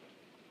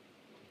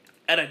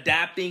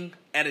adapting,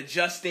 at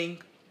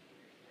adjusting.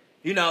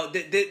 You know,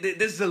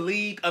 this is a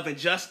league of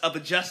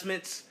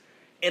adjustments,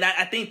 and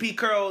I think Pete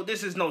Carroll.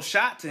 This is no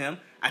shot to him.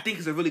 I think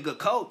he's a really good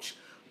coach,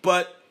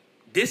 but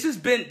the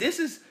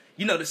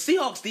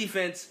Seahawks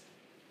defense.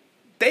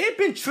 They have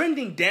been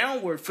trending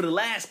downward for the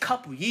last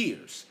couple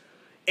years,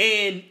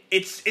 and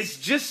it's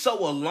just so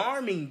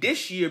alarming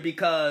this year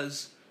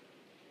because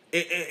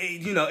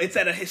it's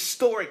at a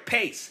historic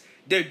pace.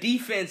 Their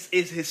defense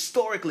is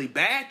historically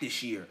bad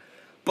this year,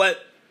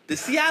 but the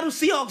Seattle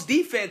Seahawks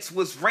defense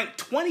was ranked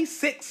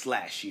 26th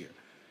last year.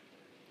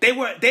 They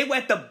were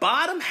at the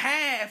bottom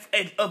half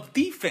of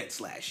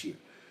defense last year.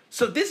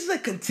 So this is a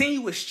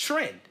continuous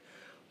trend.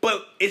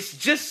 But it's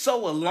just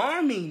so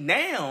alarming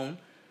now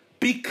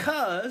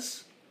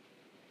because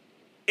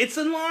this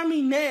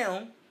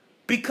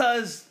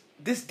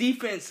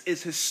defense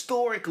is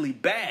historically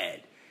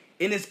bad.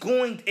 And it's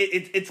going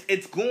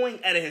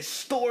at a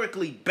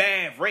historically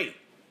bad rate.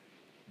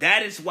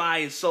 That is why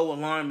it's so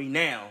alarming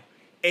now.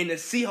 And the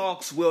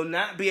Seahawks will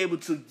not be able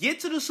to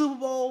get to the Super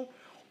Bowl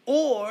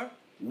or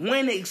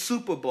win a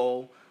Super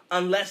Bowl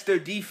unless their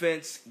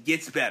defense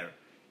gets better.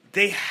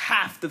 They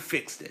have to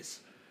fix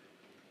this.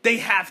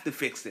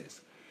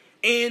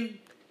 And,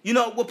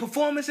 with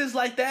performances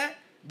like that,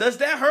 does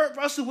that hurt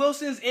Russell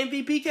Wilson's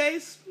MVP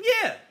case?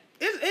 Yeah,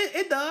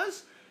 it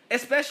does.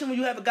 Especially when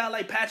you have a guy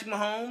like Patrick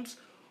Mahomes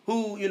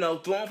who,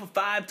 throwing for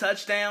 5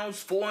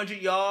 touchdowns,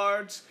 400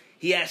 yards.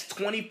 He has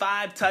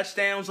 25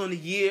 touchdowns on the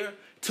year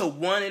to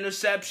 1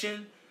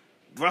 interception.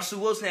 Russell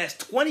Wilson has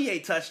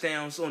 28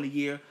 touchdowns on the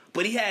year,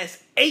 but he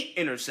has 8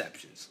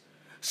 interceptions.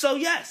 So,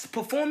 yes,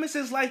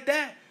 performances like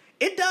that,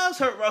 it does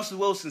hurt Russell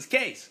Wilson's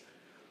case.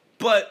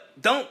 But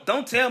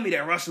don't tell me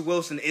that Russell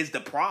Wilson is the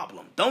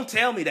problem. Don't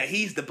tell me that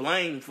he's to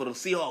blame for the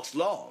Seahawks'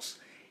 loss.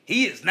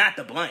 He is not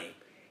to blame.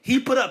 He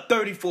put up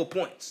 34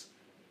 points.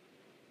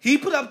 If you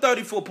put up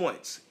 34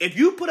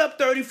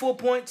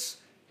 points,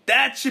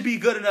 that should be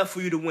good enough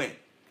for you to win.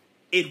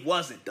 It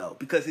wasn't, though,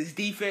 because his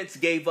defense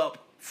gave up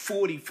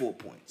 44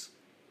 points.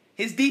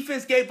 His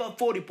defense gave up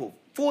 44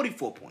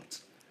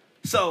 points.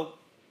 So,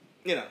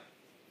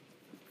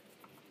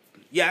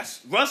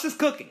 yes, Russ is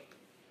cooking.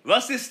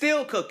 Russ is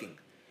still cooking.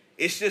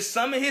 It's just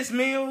some of his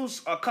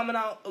meals are coming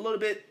out a little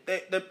bit.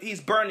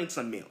 He's burning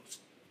some meals.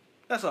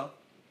 That's all.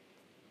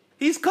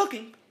 He's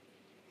cooking.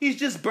 He's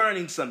just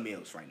burning some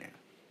meals right now.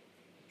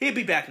 He'll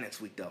be back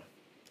next week, though.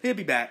 He'll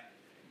be back.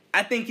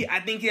 I think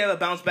he'll have a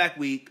bounce back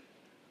week.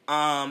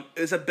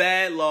 It's a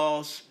bad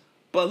loss,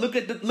 but look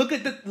at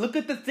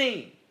the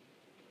theme.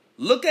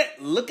 Look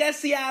at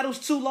Seattle's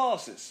 2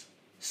 losses.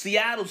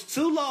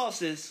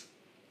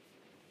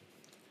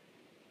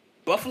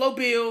 Buffalo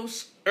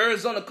Bills,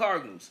 Arizona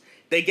Cardinals.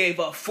 They gave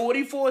up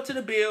 44 to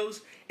the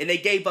Bills, and they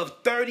gave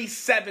up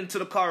 37 to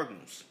the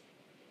Cardinals.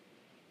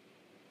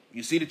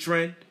 You see the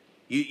trend?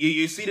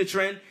 You see the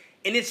trend?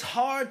 And it's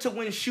hard to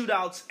win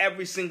shootouts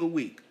every single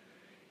week.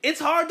 It's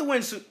hard to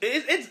win.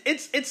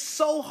 It's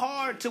so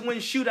hard to win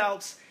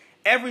shootouts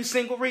every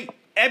single week.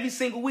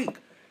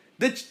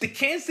 The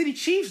Kansas City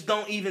Chiefs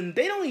don't even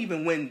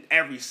win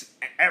every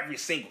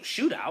single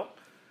shootout.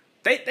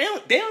 They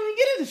don't even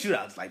get into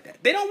shootouts like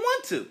that. They don't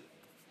want to.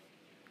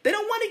 They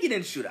don't want to get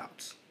into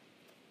shootouts.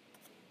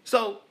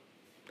 So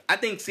I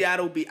think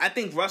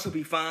Russ will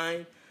be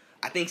fine.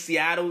 I think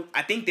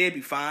they'll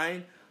be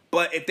fine.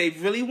 But if they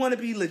really want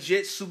to be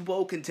legit Super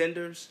Bowl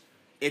contenders,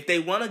 if they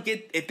want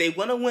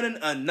to win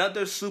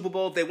another Super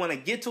Bowl, if they want to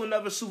get to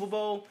another Super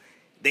Bowl,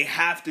 they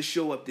have to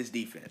show up this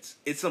defense.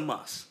 It's a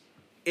must.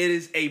 It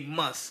is a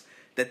must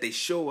that they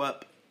show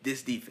up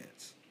this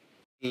defense.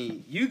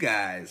 And you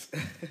guys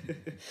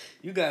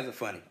are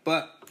funny.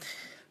 But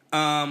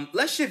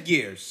let's shift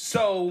gears.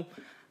 So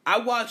I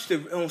watched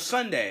it on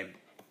Sunday,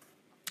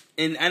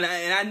 and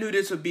I knew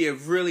this would be a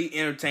really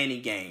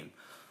entertaining game.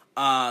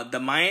 The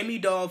Miami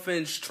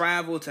Dolphins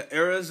traveled to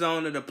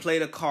Arizona to play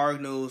the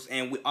Cardinals,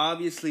 and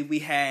we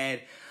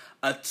had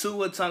a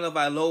Tua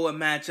Tagovailoa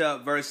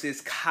matchup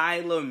versus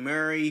Kyler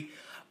Murray.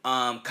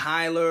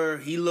 Kyler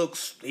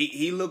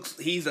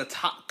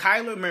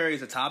Murray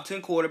is a top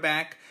 10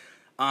 quarterback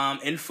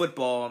in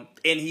football,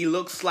 and he's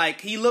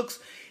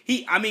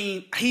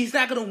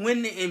not going to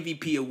win the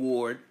MVP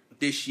award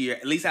this year.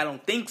 At least I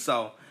don't think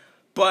so.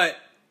 But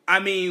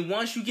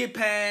once you get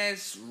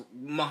past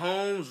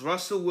Mahomes,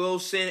 Russell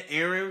Wilson,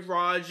 Aaron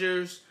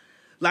Rodgers,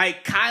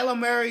 Kyler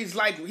Murray's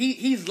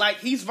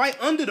he's right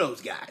under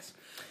those guys.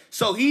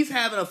 So he's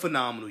having a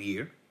phenomenal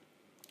year.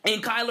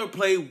 And Kyler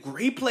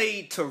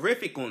played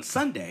terrific on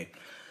Sunday.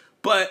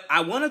 But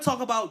I want to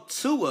talk about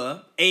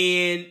Tua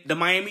and the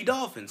Miami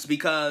Dolphins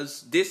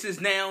because this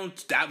is now,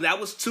 that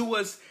was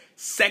Tua's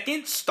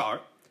second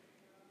start.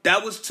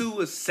 That was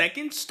Tua's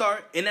second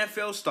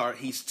NFL start.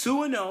 He's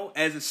 2-0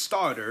 as a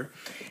starter.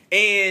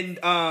 And,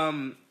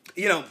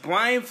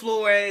 Brian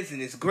Flores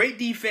and his great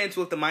defense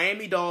with the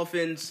Miami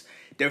Dolphins,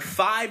 they're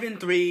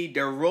 5-3.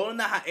 They're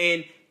rolling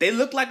and they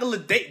look like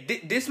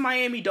this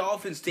Miami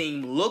Dolphins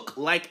team look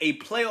like a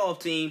playoff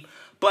team,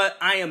 but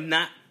I'm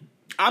not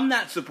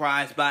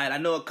surprised by it. I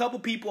know a couple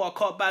people are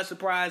caught by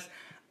surprise.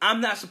 I'm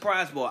not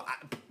surprised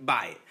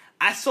by it.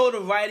 I saw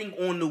the writing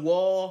on the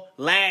wall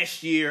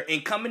last year,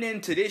 and coming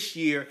into this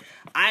year,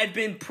 I've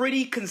been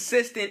pretty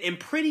consistent and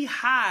pretty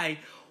high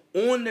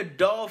on the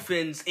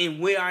Dolphins and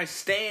where I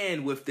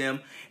stand with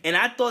them. And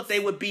I thought they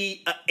would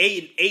be an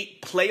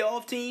 8-8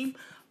 playoff team.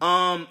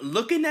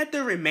 Looking at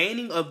the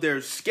remaining of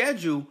their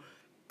schedule,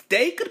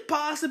 they could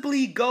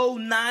possibly go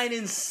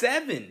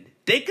 9-7.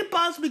 They could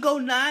possibly go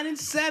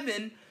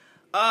 9-7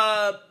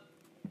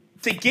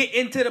 to get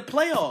into the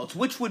playoffs,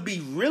 which would be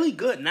really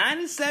good.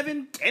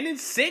 9-7,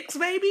 10-6,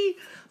 maybe.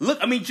 Look,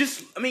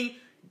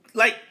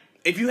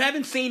 if you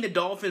haven't seen the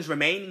Dolphins'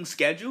 remaining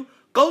schedule,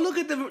 go look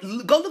at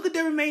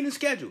their remaining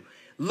schedule.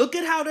 Look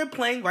at how they're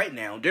playing right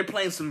now. They're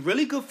playing some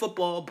really good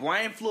football.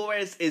 Brian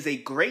Flores is a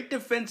great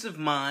defensive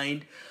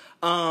mind.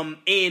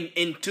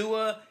 And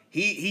Tua,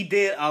 he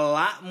did a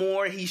lot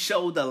more. He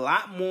showed a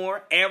lot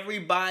more.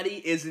 Everybody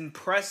is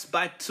impressed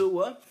by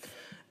Tua.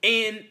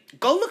 And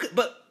go look at,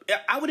 but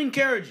I would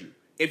encourage you,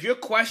 if you're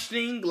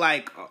questioning,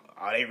 like,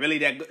 are they really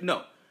that good?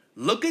 No.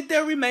 Look at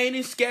their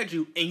remaining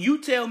schedule, and you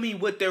tell me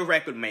what their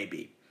record may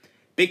be.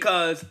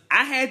 Because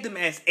I had them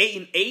as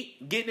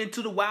 8-8 getting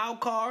into the wild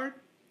card.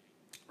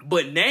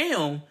 But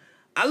now,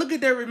 I look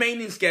at their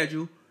remaining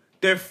schedule.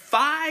 They're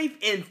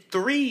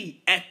 5-3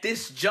 at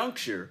this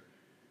juncture.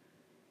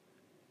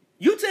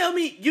 You tell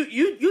me,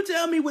 you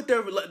tell me what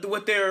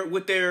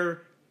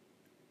their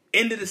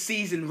end of the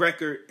season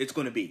record is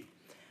going to be.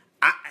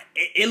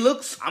 It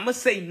looks, I'm gonna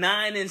say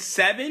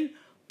 9-7,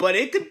 but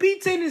it could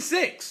be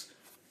 10-6.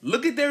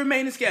 Look at their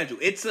remaining schedule.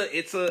 It's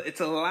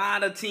a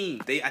lot of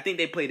teams. I think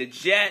they play the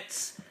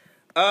Jets.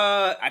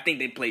 I think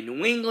they play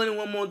New England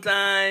one more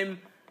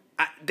time.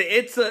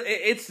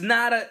 It's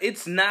not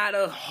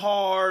a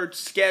hard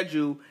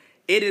schedule.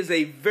 It is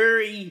a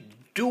very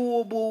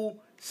doable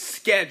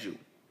schedule.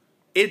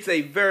 It's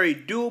a very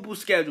doable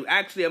schedule.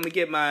 Actually, I'm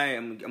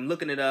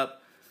looking it up.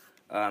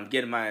 I'm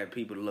getting my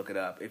people to look it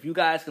up. If you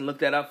guys can look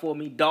that up for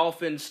me,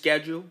 Dolphins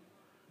schedule.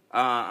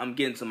 I'm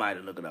getting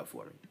somebody to look it up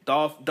for me.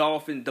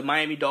 The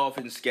Miami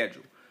Dolphins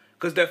schedule.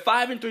 Because they're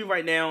 5-3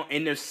 right now,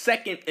 and they're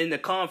second in the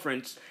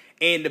conference,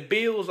 and the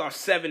Bills are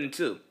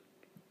 7-2.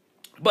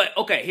 But,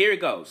 okay, here it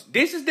goes.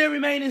 This is their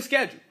remaining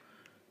schedule.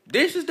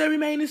 They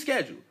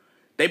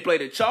play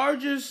the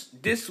Chargers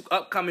this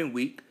upcoming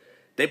week.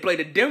 They play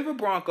the Denver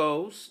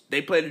Broncos.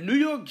 They play the New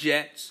York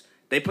Jets.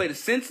 They play the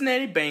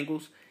Cincinnati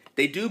Bengals.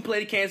 They do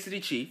play the Kansas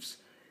City Chiefs.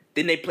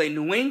 Then they play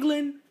New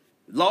England,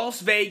 Las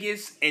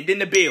Vegas, and then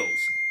the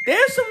Bills.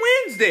 There's some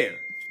wins there.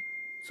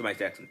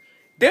 Somebody's texting me.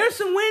 There's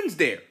some wins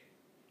there.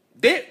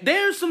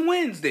 There's some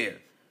wins there.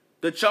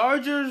 The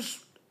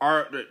Chargers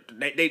are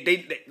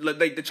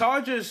the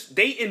Chargers.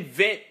 They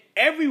invent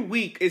every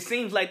week. It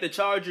seems like the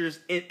Chargers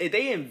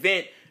they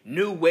invent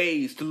new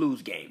ways to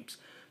lose games.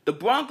 The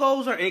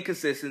Broncos are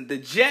inconsistent. The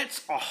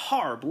Jets are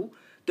horrible.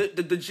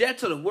 The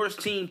Jets are the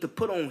worst team to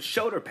put on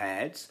shoulder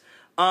pads.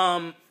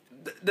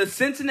 The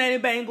Cincinnati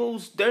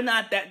Bengals, they're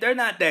not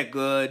that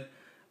good.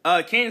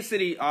 Kansas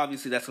City,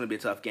 obviously, that's going to be a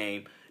tough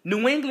game.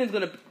 New England's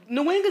going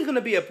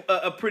to be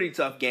a pretty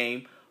tough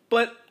game.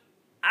 But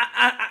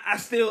I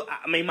still,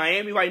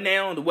 Miami right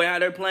now, the way how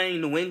they're playing,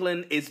 New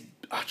England is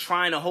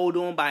trying to hold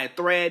on by a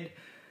thread.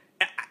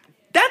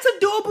 That's a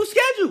doable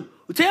schedule.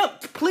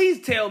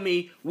 Please tell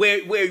me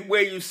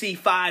where you see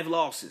 5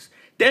 losses.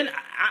 Then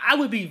I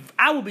would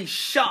be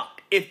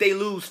shocked if they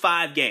lose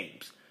 5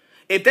 games.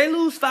 If they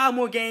lose 5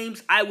 more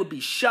games, I would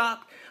be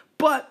shocked.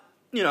 But,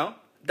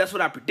 that's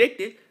what I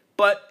predicted.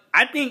 But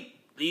I think,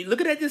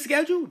 looking at this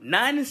schedule,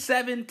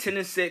 9-7,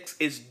 10-6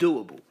 is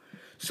doable.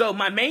 So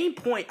my main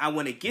point I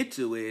want to get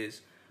to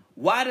is,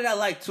 why did I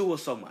like Tua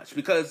so much?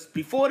 Because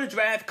before the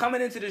draft,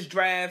 coming into this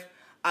draft,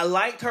 I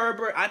liked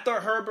Herbert. I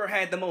thought Herbert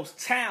had the most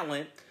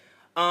talent.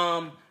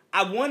 I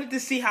wanted to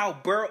see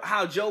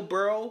how Joe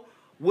Burrow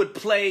would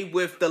play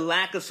with the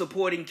lack of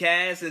supporting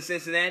cast in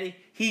Cincinnati.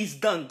 He's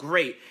done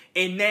great.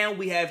 And now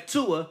we have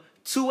Tua.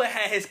 Tua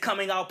had his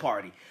coming out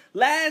party.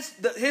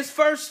 His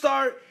first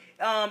start,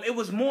 it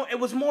was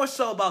more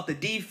so about the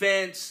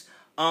defense,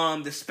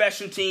 the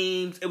special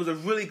teams. It was a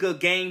really good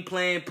game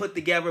plan put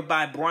together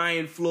by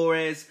Brian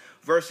Flores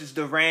versus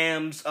the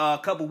Rams a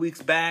couple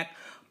weeks back.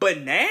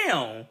 But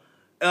now,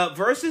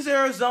 versus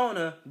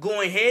Arizona,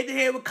 going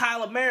head-to-head with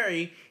Kyler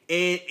Murray,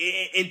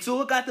 and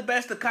Tua got the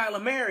best of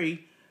Kyler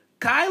Murray.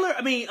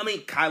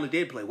 Kyler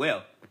did play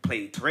well.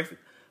 Played terrific.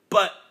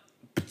 But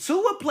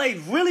Tua played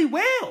really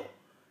well.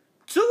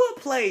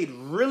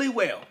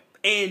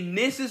 And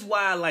this is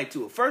why I like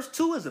Tua. First,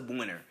 Tua's a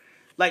winner.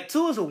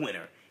 Tua's a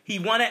winner. He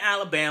won at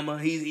Alabama.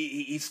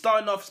 He's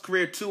starting off his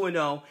career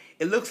 2-0.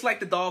 It looks like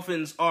the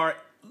Dolphins are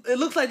it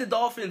looks like the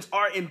Dolphins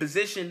are in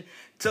position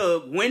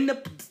to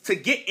to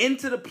get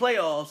into the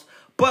playoffs,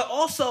 but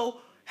also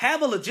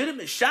have a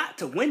legitimate shot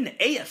to win the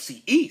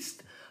AFC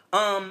East.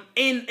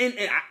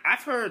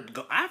 I've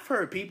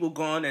heard people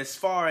going as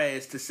far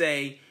as to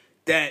say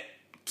that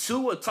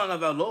Tua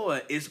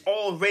Tagovailoa is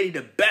already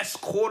the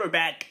best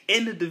quarterback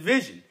in the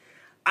division.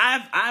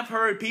 I've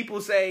heard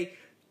people say,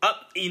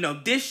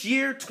 this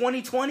year,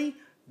 2020,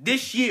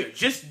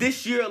 just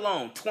this year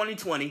alone,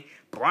 2020,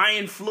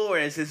 Brian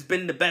Flores has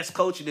been the best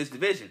coach in this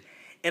division.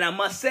 And I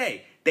must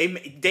say,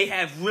 they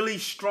have really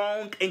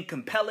strong and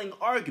compelling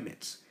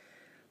arguments.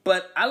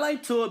 But I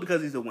like Tua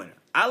because he's a winner.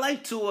 I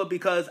like Tua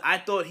because I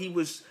thought he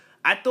was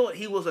a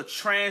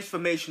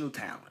transformational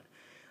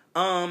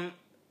talent.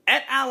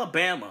 At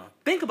Alabama,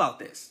 think about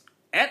this.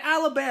 At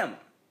Alabama,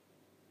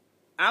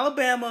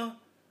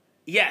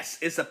 yes,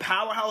 it's a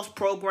powerhouse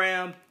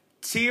program,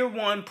 tier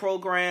 1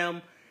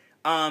 program.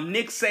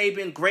 Nick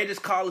Saban,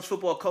 greatest college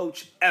football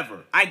coach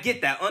ever. I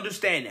get that,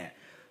 understand that.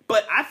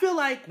 But I feel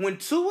like when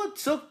Tua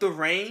took the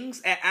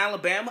reins at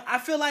Alabama, I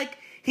feel like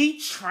he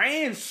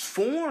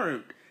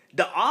transformed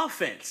the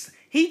offense.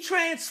 He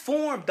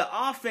transformed the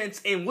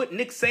offense in what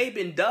Nick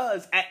Saban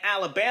does at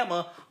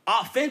Alabama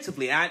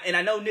offensively. And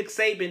I know Nick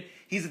Saban,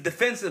 he's a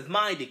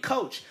defensive-minded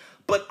coach.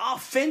 But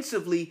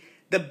offensively,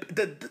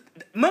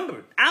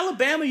 remember,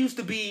 Alabama used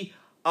to be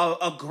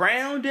a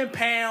ground and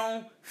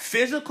pound,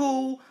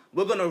 physical.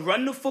 We're gonna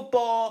run the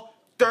football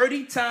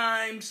 30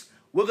 times.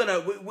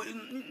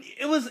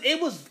 It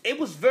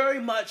was very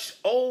much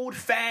old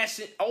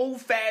fashioned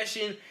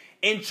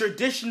and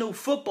traditional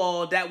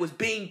football that was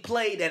being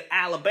played at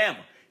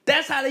Alabama.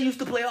 That's how they used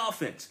to play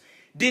offense.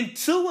 Then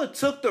Tua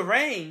took the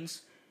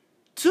reins.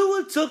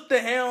 Tua took the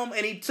helm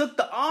and he took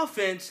the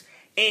offense,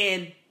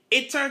 and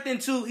he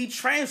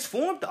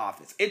transformed the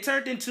offense. It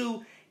turned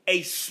into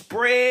a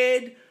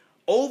spread,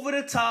 over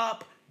the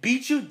top,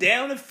 beat you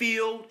down the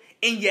field.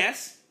 And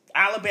yes,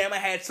 Alabama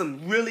had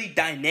some really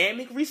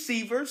dynamic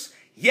receivers.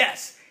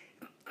 Yes,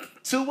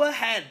 Tua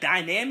had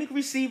dynamic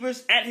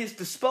receivers at his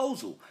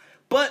disposal.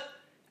 But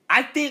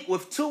I think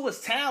with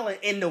Tua's talent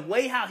and the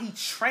way how he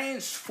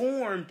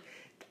transformed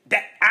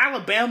that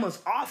Alabama's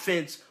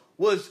offense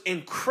was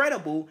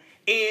incredible.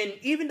 And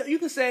even though you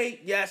can say,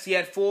 yes, he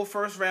had 4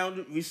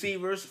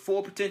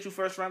 potential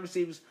first-round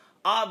receivers,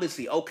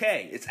 obviously,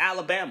 okay, it's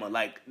Alabama.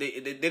 Like, they're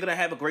going to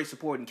have a great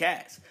supporting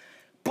cast.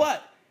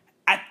 But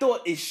I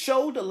thought it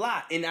showed a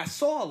lot, and I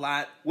saw a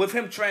lot with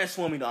him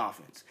transforming the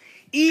offense.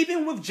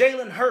 Even with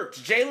Jalen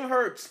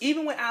Hurts,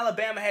 even when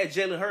Alabama had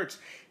Jalen Hurts,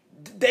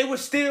 they were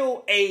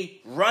still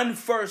a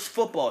run-first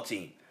football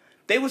team.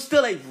 They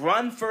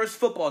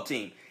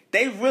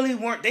really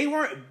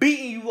weren't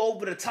beating you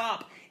over the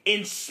top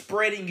and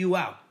spreading you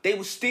out. They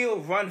were still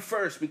run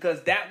first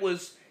because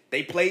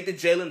they played the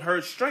Jalen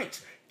Hurts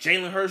strengths.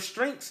 Jalen Hurts'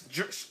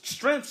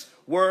 strengths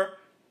were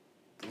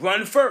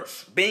run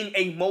first, being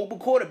a mobile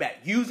quarterback,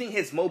 using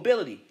his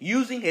mobility,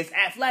 using his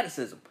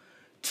athleticism.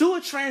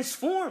 Tua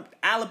transformed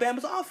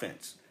Alabama's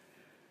offense.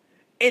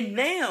 And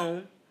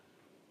now,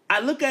 I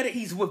look at it,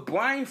 he's with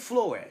Brian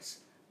Flores.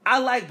 I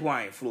like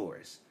Brian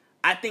Flores.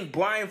 I think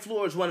Brian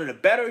Flores is one of the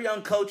better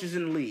young coaches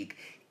in the league.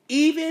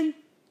 Even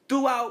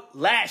throughout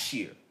last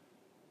year,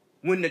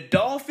 when the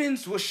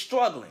Dolphins were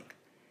struggling.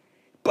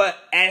 But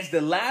as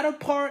the latter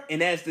part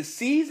and as the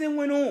season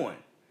went on,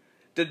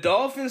 the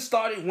Dolphins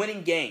started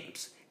winning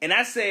games. And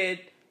I said,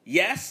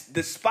 yes,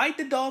 despite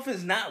the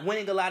Dolphins not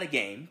winning a lot of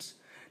games,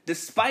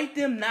 despite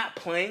them not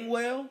playing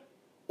well,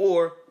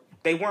 or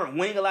they weren't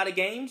winning a lot of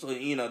games, or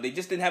they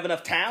just didn't have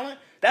enough talent.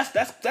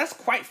 That's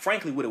quite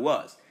frankly what it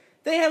was.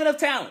 They didn't have enough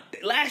talent.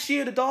 Last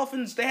year, the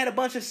Dolphins, they had a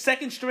bunch of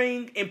second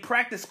string and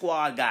practice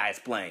squad guys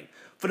playing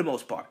for the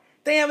most part.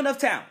 They didn't have enough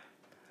talent.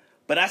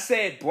 But I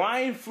said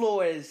Brian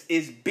Flores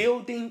is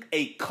building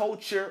a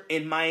culture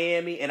in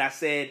Miami, and I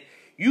said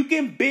you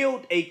can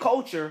build a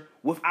culture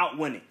without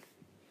winning.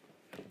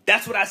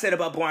 That's what I said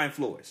about Brian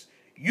Flores.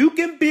 You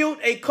can build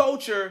a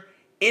culture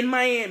in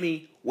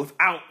Miami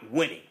without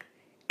winning.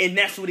 And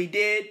that's what he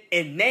did.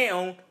 And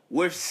now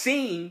we're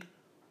seeing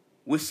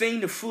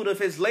the fruit of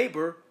his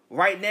labor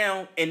right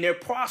now, and they're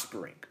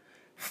prospering.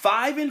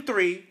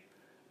 5-3,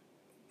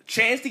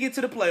 chance to get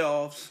to the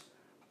playoffs,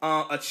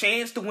 a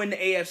chance to win the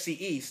AFC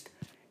East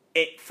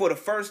for the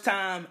first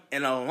time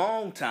in a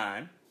long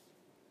time.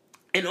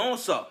 And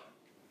also,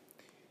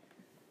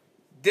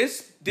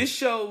 this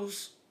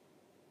shows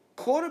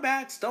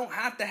quarterbacks don't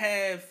have to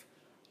have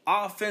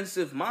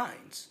offensive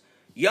minds.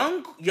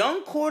 Young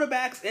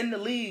quarterbacks in the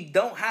league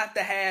don't have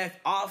to have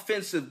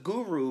offensive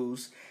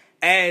gurus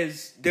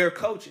as their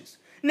coaches.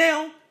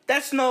 Now,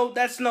 that's no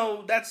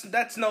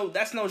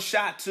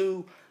shot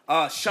to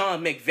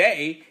Sean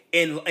McVay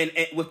and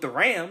with the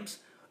Rams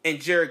and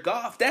Jared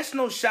Goff. That's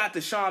no shot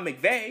to Sean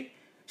McVay.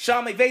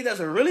 Sean McVay does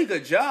a really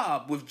good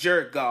job with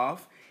Jared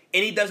Goff,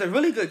 and he does a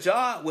really good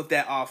job with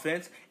that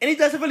offense, and he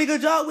does a really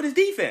good job with his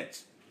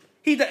defense.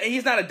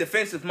 He's not a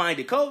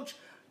defensive-minded coach,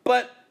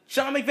 but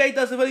Sean McVay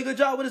does a really good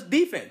job with his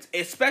defense.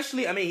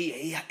 Especially,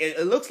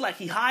 it looks like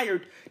he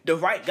hired the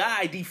right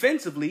guy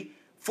defensively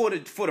for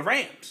the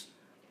Rams.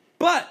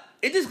 But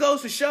it just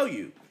goes to show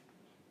you.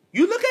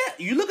 You look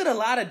at a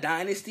lot of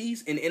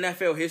dynasties in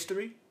NFL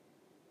history.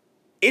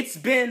 It's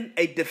been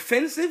a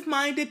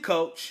defensive-minded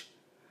coach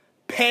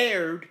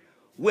paired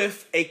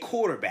with a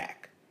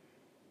quarterback.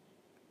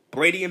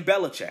 Brady and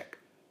Belichick.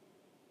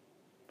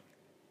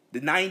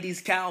 The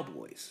 90s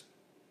Cowboys.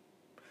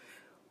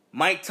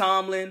 Mike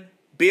Tomlin,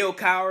 Bill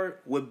Cowher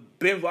with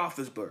Ben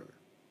Roethlisberger.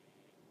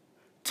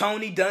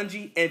 Tony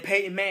Dungy and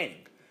Peyton Manning.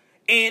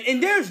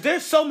 And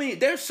there's so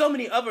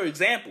many other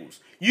examples.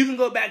 You can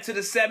go back to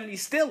the 70s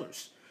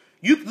Steelers.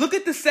 You look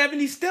at the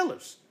 70s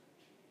Steelers.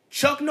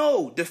 Chuck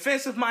Noll,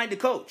 defensive-minded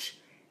coach.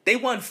 They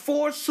won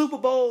 4 Super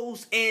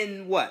Bowls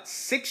in,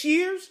 6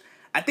 years?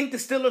 I think the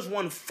Steelers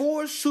won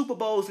 4 Super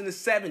Bowls in the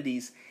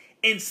 70s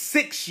in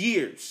 6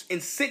 years. I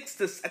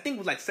think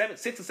it was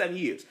 6 or 7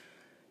 years.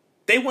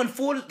 They won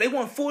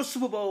 4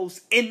 Super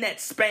Bowls in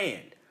that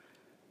span.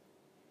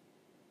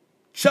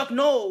 Chuck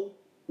Noll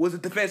was a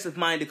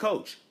defensive-minded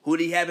coach. Who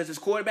did he have as his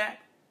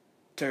quarterback?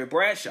 Terry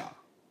Bradshaw.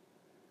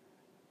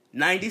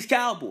 90s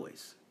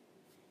Cowboys.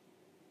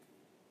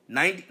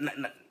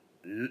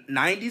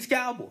 90s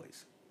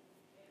Cowboys.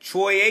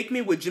 Troy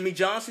Aikman with Jimmy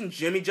Johnson.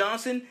 Jimmy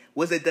Johnson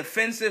was a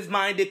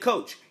defensive-minded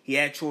coach. He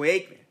had Troy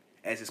Aikman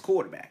as his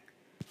quarterback.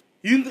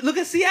 You can look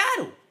at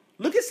Seattle.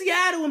 Look at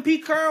Seattle and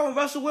Pete Carroll and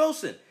Russell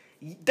Wilson.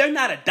 They're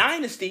not a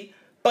dynasty,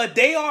 but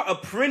they are a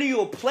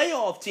perennial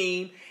playoff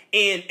team,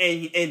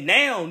 and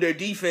now their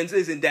defense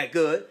isn't that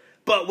good.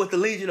 But with the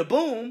Legion of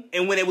Boom,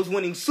 and when they was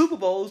winning Super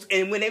Bowls,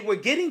 and when they were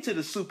getting to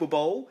the Super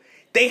Bowl,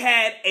 they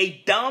had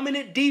a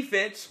dominant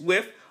defense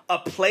with a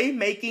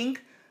playmaking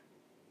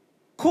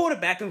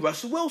quarterback in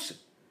Russell Wilson.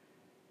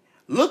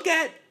 Look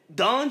at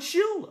Don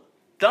Shula.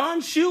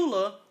 Don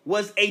Shula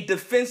was a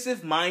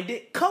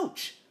defensive-minded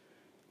coach.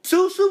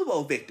 2 Super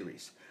Bowl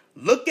victories.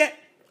 Look at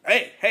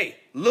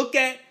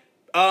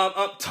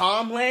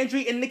Tom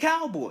Landry and the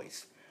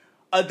Cowboys.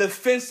 A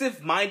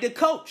defensive-minded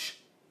coach.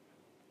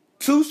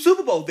 2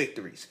 Super Bowl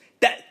victories.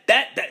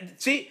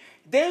 See,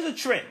 there's a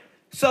trend.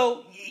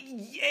 So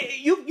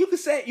you could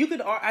say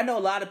I know a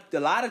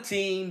lot of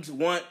teams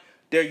want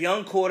their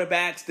young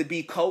quarterbacks to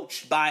be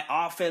coached by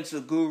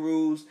offensive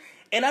gurus,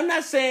 and I'm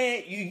not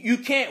saying you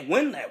can't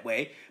win that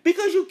way,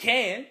 because you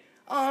can.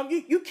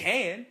 You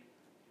can,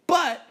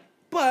 but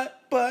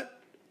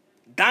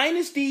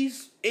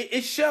dynasties,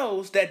 it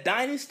shows that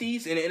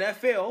dynasties in the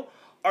NFL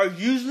are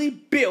usually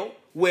built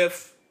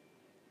with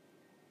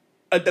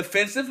a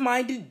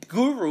defensive-minded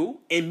guru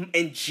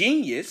and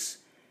genius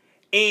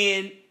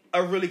and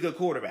a really good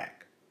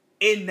quarterback.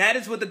 And that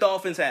is what the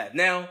Dolphins have.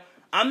 Now,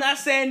 I'm not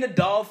saying the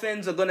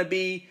Dolphins are going to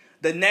be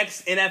the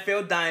next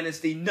NFL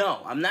dynasty.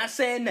 No, I'm not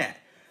saying that.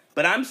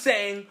 But I'm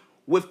saying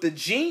with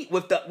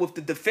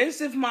the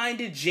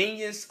defensive-minded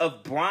genius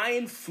of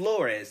Brian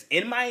Flores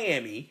in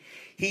Miami,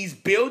 he's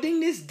building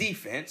this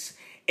defense,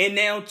 and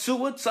now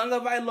Tua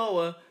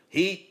Tagovailoa,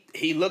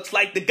 he looks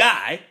like the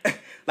guy.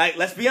 Like,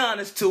 let's be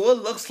honest, Tua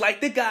looks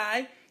like the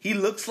guy. He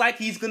looks like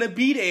he's going to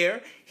be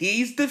there.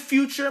 He's the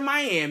future of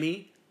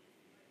Miami.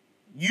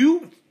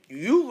 You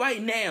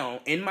right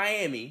now in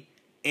Miami,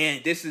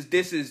 and this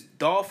is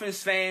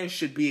Dolphins fans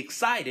should be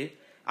excited.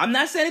 I'm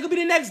not saying it could be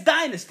the next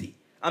dynasty.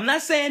 I'm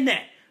not saying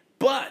that.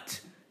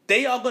 But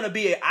they are going to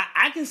be,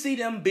 I can see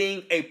them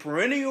being a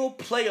perennial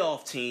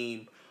playoff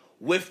team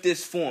with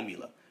this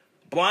formula.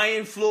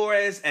 Brian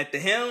Flores at the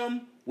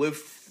helm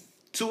with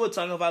Tua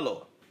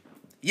Tagovailoa.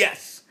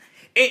 Yes.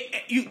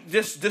 You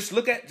just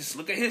look at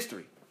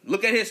history.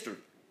 Look at history.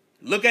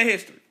 Look at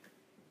history.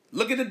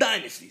 Look at the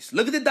dynasties.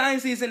 Look at the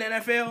dynasties in the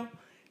NFL.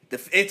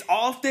 It's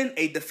often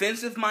a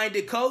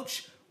defensive-minded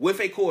coach with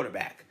a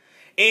quarterback.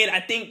 And I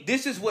think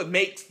this is what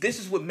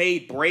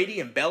made Brady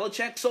and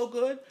Belichick so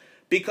good,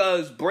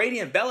 because Brady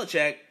and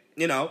Belichick,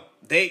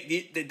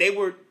 they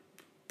were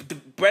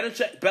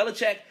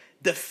Belichick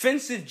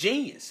defensive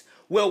genius.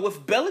 Well,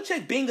 with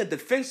Belichick being a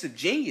defensive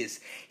genius,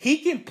 he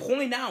can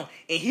point out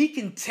and he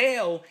can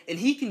tell and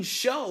he can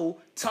show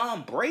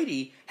Tom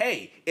Brady,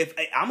 hey, if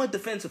I'm a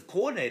defensive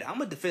coordinator,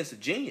 I'm a defensive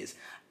genius.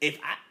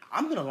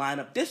 I'm going to line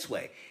up this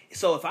way.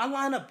 So if I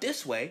line up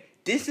this way,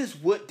 this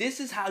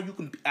is how you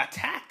can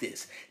attack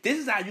this. This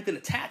is how you can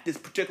attack this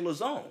particular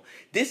zone.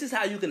 This is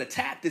how you can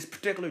attack this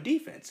particular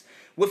defense.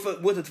 With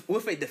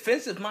a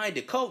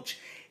defensive-minded coach,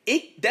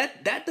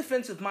 that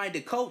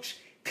defensive-minded coach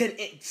can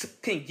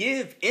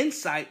give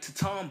insight to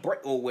Tom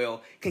Brady,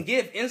 can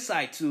give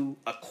insight to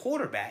a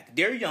quarterback,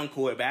 their young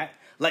quarterback,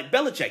 like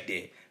Belichick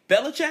did.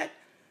 Belichick,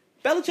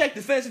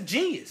 defensive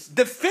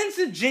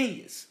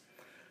genius.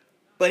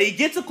 But he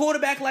gets a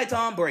quarterback like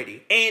Tom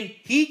Brady, and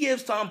he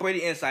gives Tom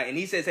Brady insight, and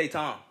he says, "Hey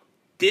Tom,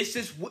 this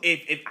is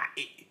if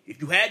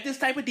you had this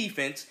type of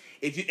defense,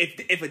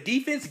 if a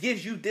defense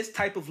gives you this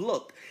type of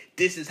look,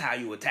 this is how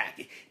you attack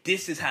it.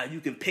 This is how you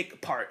can pick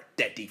apart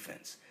that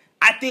defense."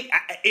 I think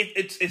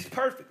it's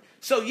perfect.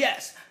 So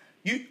yes,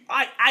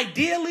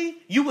 ideally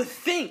you would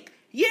think,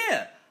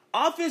 yeah,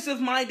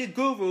 offensive-minded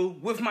guru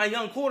with my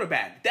young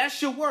quarterback, that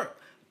should work.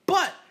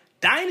 But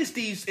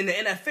dynasties in the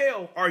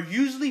NFL are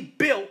usually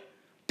built.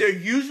 They're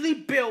usually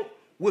built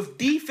with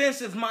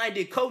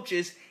defensive-minded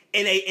coaches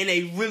in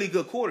a really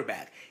good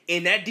quarterback.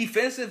 And that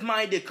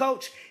defensive-minded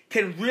coach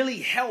can really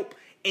help,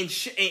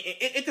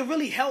 it can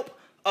really help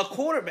a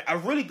quarterback, a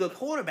really good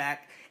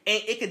quarterback,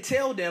 and it can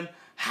tell them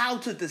how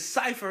to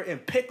decipher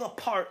and pick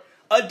apart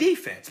a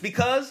defense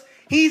because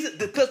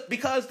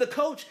the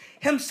coach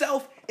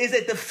himself is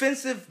a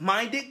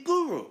defensive-minded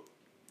guru.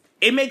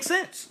 It makes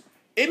sense.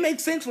 It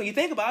makes sense when you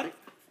think about it.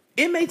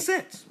 It makes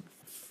sense.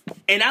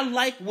 And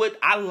I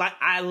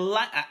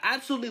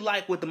absolutely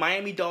like what the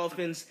Miami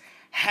Dolphins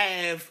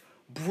have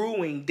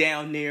brewing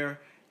down there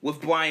with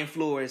Brian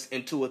Flores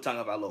and Tua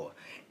Tagovailoa.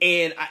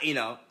 And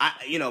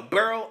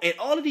Burrow and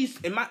all of these,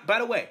 by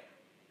the way,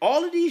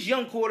 all of these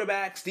young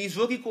quarterbacks, these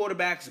rookie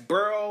quarterbacks,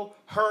 Burrow,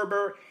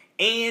 Herbert,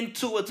 and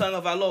Tua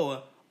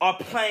Tagovailoa are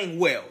playing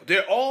well.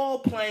 They're all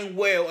playing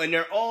well, and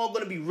they're all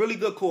going to be really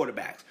good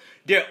quarterbacks.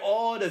 They're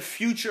all the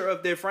future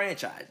of their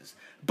franchises.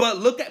 But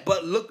look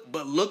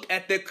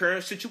at their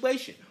current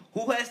situation.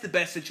 Who has the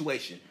best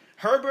situation?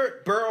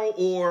 Herbert, Burrow,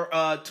 or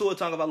Tua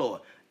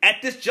Tagovailoa?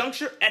 At this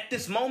juncture, at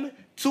this moment,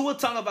 Tua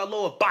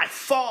Tagovailoa by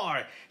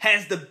far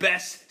has the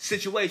best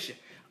situation.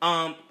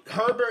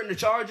 Herbert and the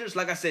Chargers,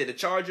 like I said, the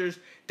Chargers,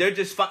 they're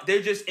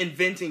just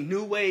inventing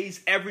new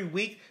ways every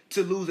week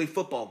to lose a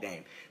football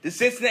game. The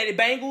Cincinnati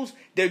Bengals,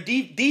 they're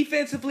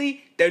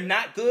defensively, they're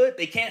not good.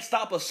 They can't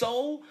stop a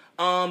soul.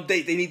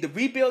 They need to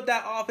rebuild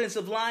that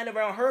offensive line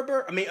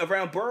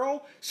around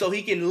Burrow, so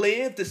he can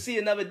live to see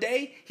another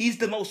day. He's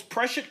the most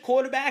pressured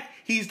quarterback.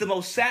 He's the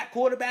most sacked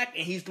quarterback,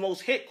 and he's the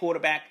most hit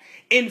quarterback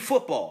in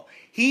football.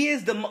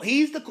 He's the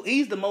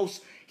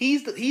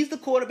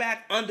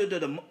quarterback under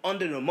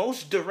the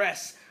most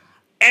duress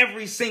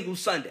every single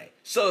Sunday.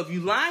 So if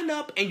you line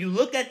up and you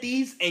look at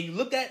these and you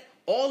look at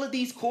all of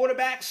these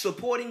quarterbacks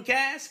supporting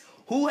cast,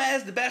 who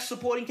has the best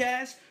supporting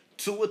cast?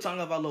 Tua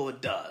Tagovailoa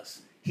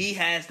does. He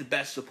has the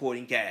best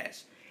supporting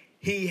cast.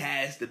 He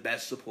has the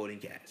best supporting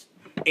cast.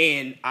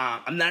 And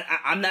I'm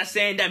not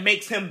saying that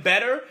makes him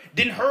better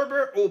than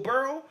Herbert or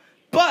Burrow,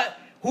 but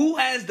who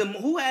has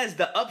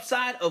the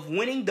upside of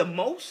winning the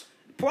most?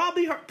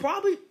 Probably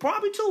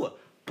Tua.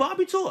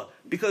 Probably Tua,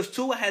 because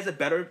Tua has a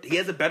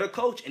better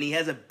coach and he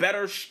has a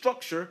better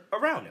structure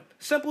around him.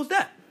 Simple as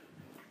that.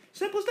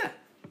 Simple as that.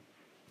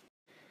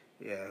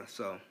 Yeah,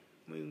 so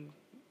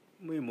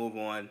we move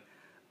on.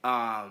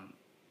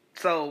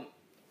 So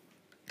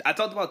I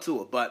talked about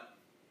Tua, but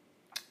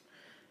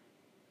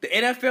the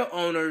NFL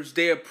owners,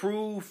 they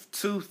approve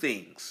two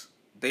things.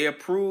 They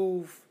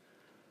approve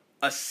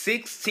a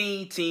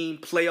 16-team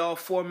playoff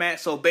format.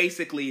 So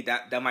basically,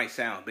 that might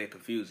sound a bit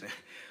confusing.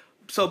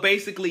 So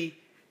basically,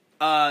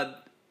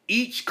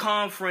 each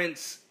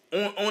conference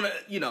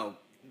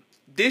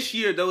this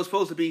year there was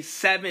supposed to be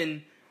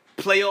 7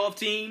 playoff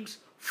teams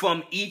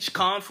from each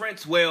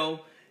conference.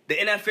 Well, the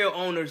NFL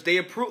owners, they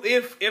approve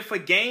if a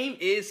game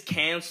is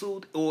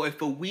canceled or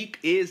if a week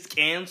is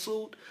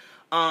canceled,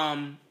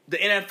 the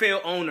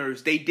NFL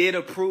owners, they did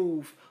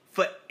approve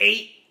for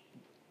 8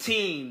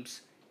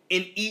 teams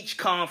in each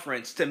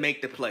conference to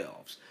make the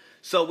playoffs.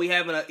 So we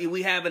have expanded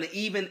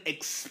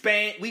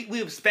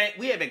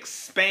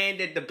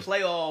the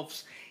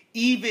playoffs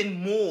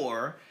even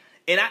more,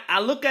 and I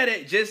look at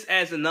it just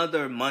as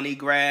another money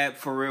grab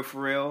for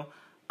real.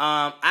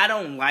 I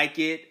don't like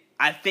it.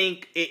 I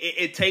think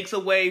it takes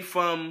away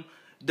from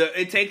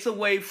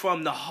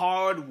the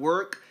hard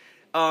work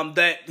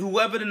that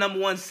whoever the number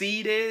 1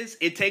 seed is.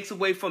 It takes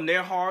away from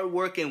their hard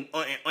work and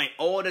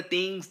all the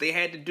things they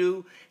had to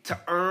do to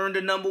earn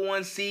the number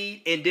 1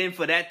 seed, and then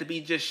for that to be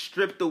just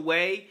stripped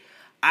away.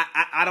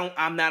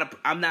 I'm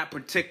not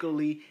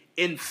particularly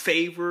in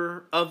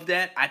favor of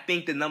that. I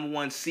think the number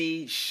 1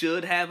 seed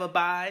should have a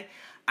bye.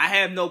 I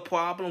have no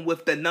problem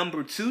with the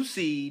number 2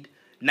 seed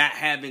not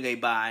having a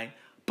bye,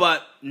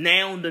 but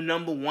now the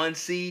number 1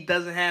 seed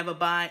doesn't have a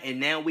bye, and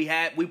now we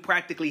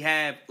practically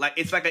have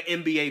it's like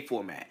an NBA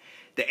format.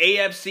 The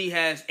AFC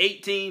has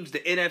 8 teams, the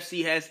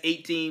NFC has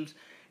 8 teams,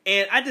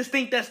 and I just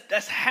think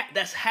that's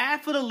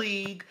half of the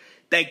league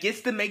that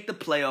gets to make the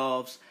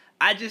playoffs.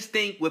 I just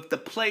think with the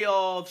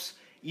playoffs,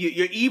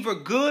 you're either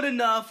good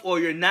enough or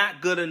you're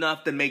not good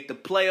enough to make the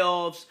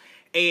playoffs.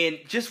 And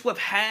just with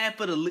half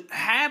of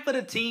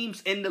the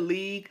teams in the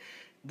league,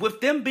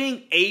 with them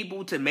being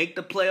able to make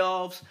the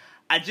playoffs,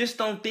 I just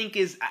don't think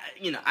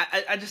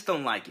I just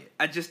don't like it.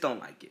 I just don't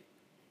like it.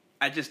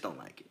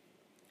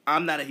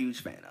 I'm not a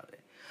huge fan of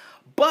it.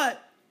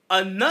 But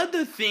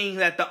another thing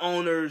that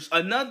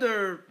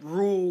another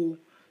rule,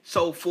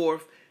 so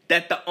forth,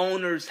 that the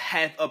owners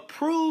have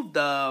approved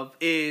of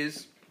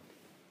is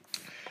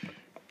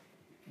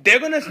they're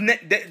gonna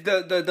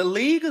the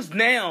league is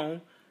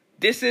now.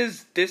 This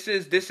is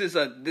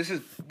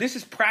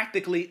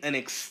practically an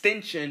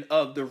extension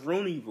of the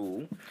Rooney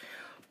Rule,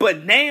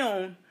 but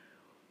now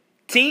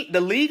the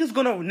league is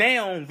gonna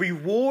now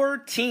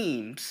reward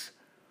teams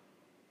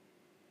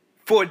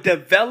for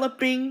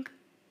developing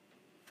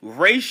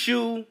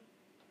racial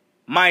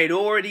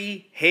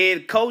minority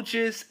head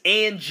coaches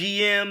and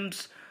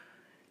GMs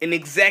and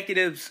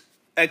executives,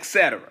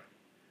 etc.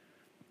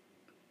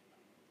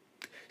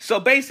 So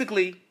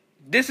basically,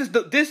 this is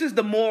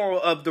the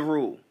moral of the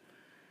rule.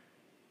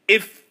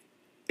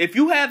 if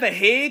you have a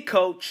head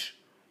coach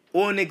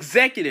or an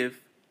executive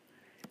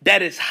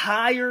that is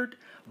hired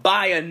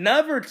by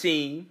another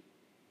team,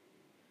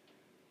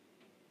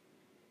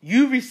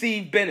 you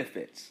receive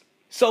benefits.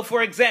 So,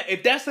 for example,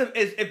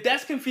 if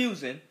that's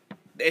confusing,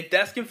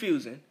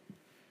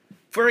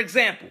 for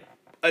example,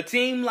 a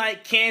team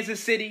like Kansas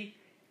City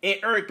and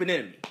Eric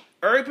Bieniemy.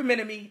 Eric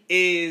Bieniemy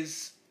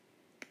is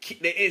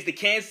the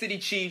Kansas City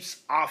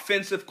Chiefs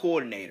offensive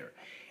coordinator,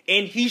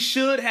 and he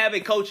should have a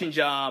coaching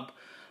job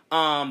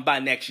by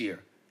next year.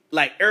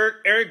 Like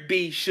Eric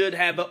B should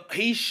have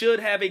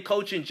a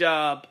coaching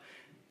job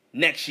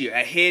next year,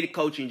 a head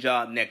coaching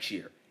job next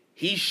year.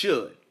 He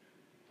should.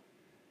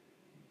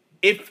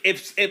 If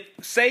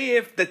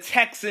the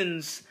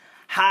Texans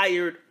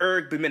hired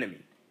Eric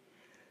Bieniemy,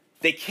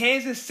 the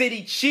Kansas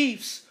City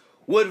Chiefs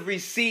would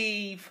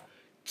receive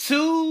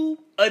 2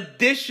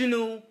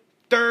 additional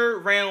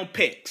third-round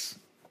picks.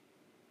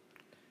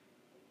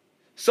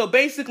 So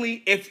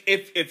basically,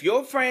 if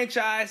your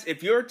franchise,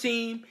 if your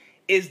team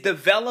is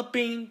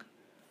developing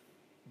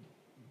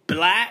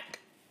black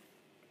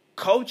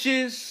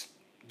coaches,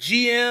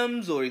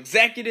 GMs, or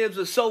executives,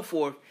 or so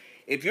forth,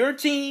 if your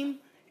team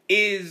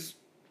is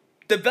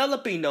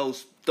developing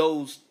those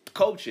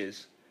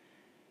coaches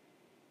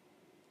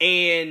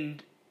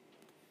and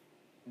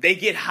they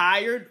get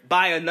hired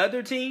by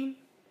another team,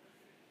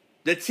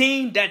 the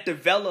team that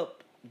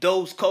developed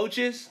those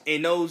coaches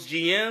and those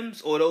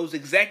GMs or those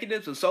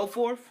executives or so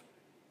forth,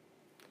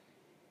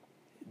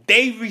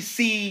 they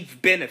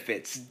receive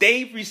benefits.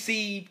 They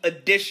receive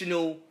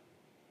additional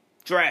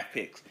draft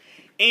picks.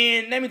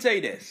 And let me tell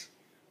you this.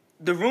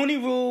 The Rooney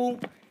Rule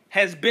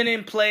has been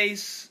in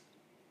place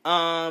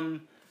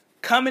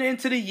coming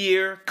into the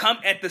year,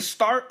 at the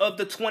start of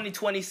the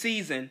 2020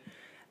 season.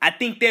 I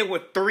think there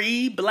were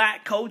 3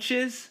 black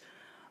coaches.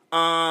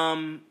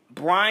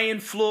 Brian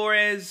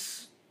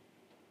Flores,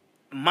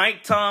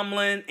 Mike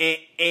Tomlin,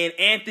 and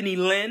Anthony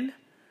Lynn.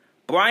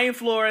 Brian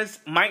Flores,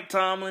 Mike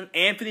Tomlin,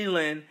 Anthony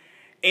Lynn,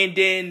 and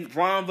then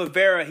Ron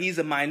Rivera, he's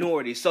a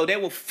minority. So there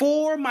were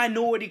 4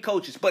 minority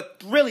coaches,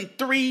 but really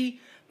 3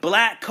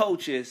 black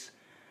coaches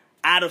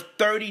out of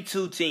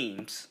 32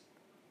 teams.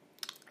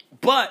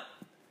 But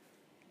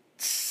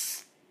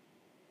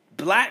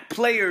black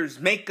players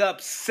make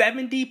up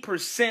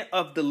 70%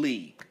 of the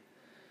league.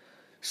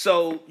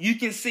 So you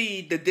can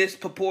see the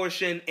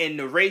disproportion and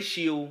the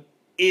ratio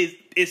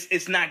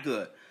it's not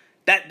good.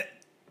 That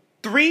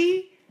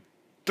 3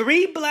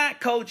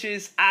 black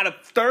coaches out of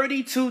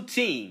 32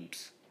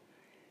 teams.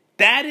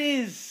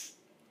 That's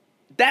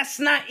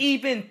not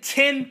even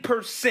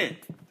 10%.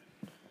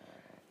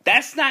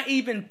 That's not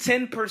even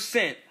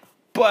 10%.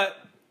 But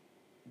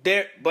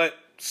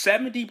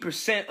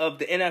 70% of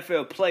the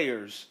NFL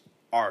players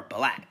are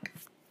black.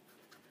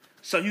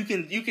 So you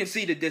can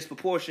see the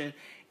disproportion,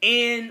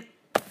 and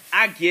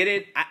I get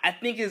it. I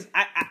think it's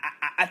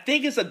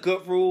a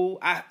good rule.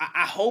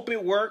 I hope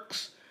it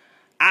works.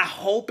 I'm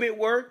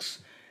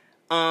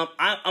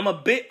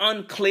a bit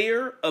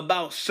unclear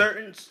about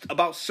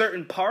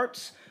certain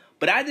parts,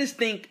 but I just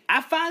think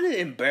I find it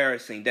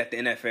embarrassing that the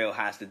NFL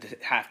have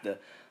to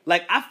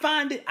like. I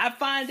find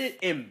it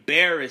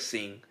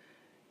embarrassing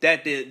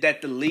that the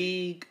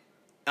league,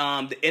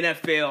 the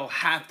NFL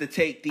have to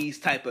take these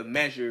type of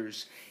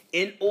measures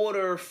in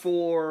order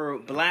for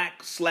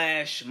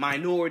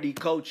black/minority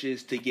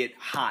coaches to get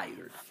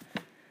hired.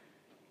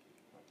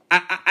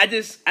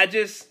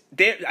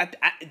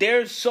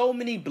 There's so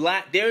many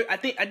black there.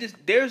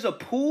 There's a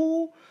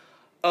pool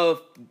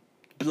of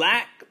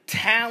black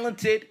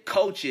talented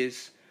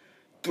coaches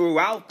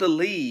throughout the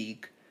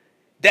league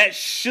that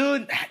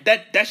should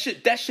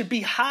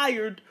be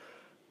hired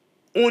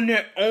on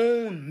their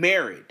own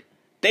merit.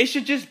 They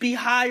should just be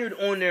hired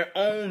on their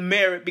own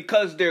merit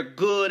because they're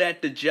good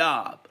at the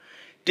job.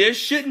 There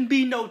shouldn't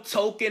be no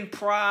token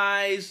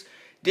prize.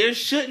 There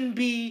shouldn't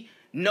be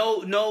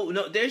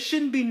there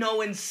shouldn't be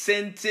no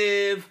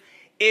incentive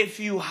if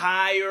you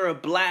hire a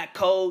black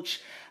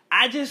coach.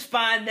 I just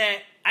find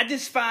that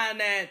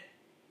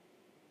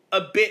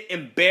a bit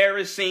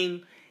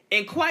embarrassing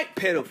and quite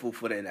pitiful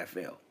for the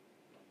NFL.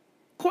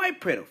 Quite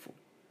pitiful.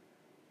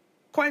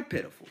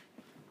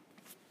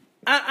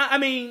 I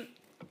mean,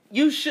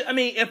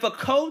 if a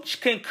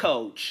coach can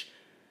coach,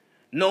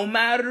 no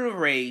matter the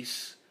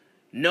race,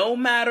 no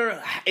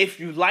matter if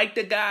you like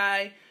the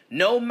guy,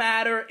 no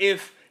matter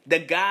if the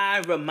guy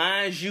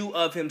reminds you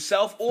of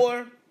himself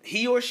or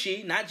he or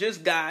she, not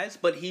just guys,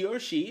 but he or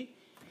she.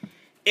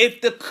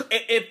 If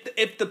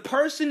the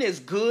person is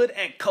good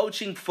at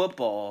coaching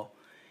football,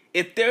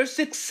 if they're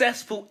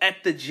successful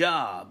at the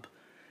job,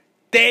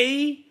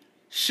 they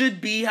should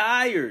be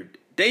hired.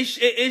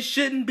 It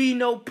shouldn't be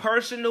no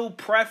personal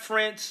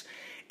preference.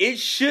 It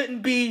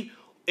shouldn't be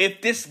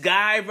if this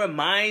guy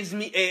reminds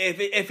me,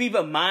 if he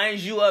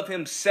reminds you of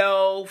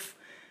himself.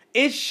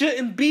 It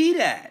shouldn't be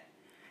that.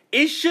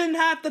 It shouldn't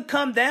have to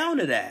come down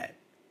to that.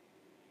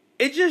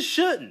 It just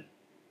shouldn't.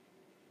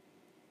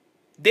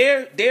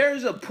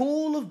 There's a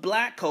pool of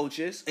black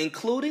coaches,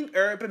 including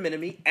Eric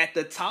Bieniemy, at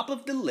the top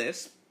of the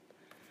list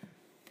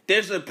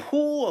there's a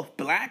pool of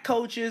black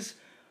coaches,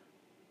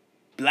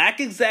 black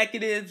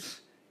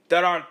executives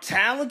that are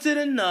talented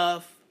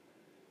enough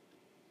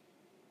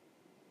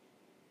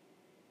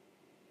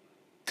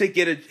to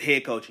get a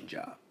head coaching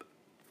job.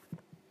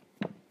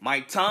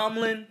 Mike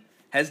Tomlin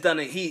has done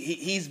it.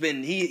 He's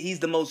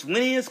the most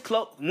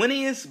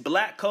winningest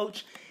black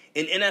coach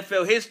in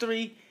NFL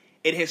history.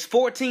 In his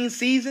 14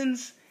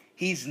 seasons,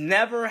 he's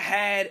never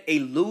had a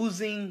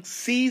losing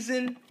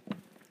season.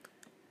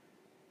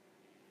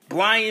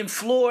 Brian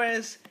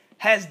Flores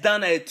has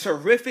done a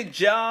terrific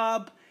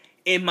job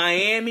in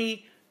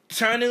Miami,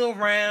 turning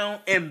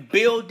around and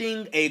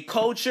building a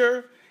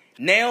culture.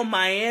 Now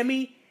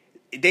Miami,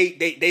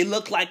 they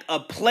look like a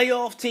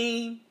playoff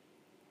team,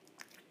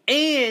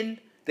 and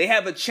they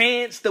have a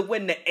chance to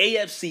win the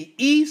AFC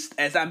East,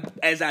 as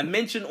I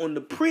mentioned on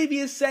the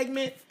previous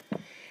segment.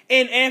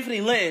 And Anthony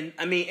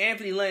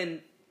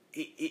Lynn,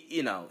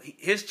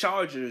 his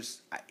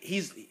Chargers, I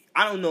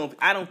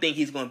don't think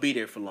he's going to be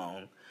there for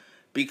long,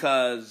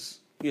 because,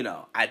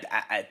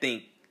 I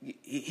think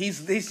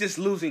he's just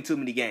losing too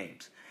many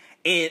games.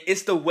 And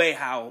it's the way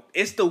how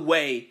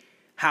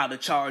the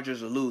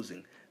Chargers are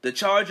losing. The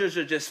Chargers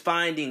are just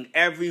finding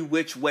every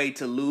which way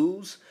to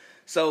lose,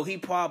 so he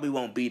probably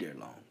won't be there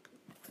long.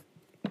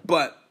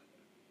 But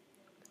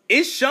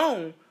it's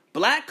shown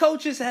black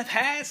coaches have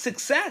had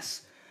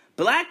success.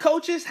 Black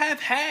coaches have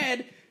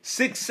had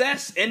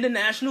success in the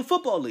National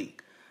Football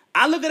League.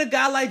 I look at a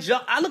guy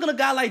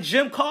like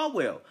Jim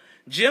Caldwell.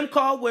 Jim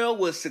Caldwell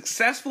was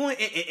successful in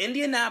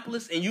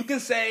Indianapolis, and you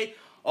can say,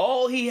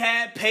 oh, he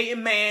had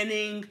Peyton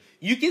Manning.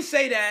 You can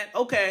say that,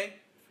 okay.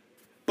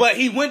 But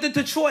he went to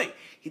Detroit.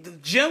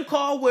 Jim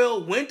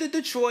Caldwell went to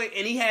Detroit,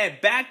 and he had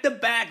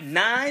back-to-back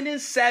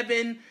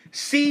 9-7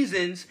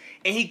 seasons,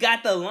 and he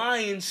got the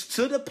Lions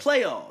to the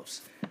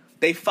playoffs.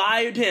 They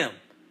fired him.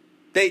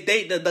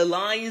 The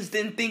Lions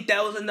didn't think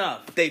that was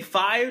enough. They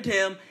fired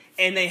him,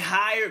 and they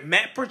hired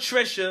Matt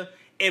Patricia.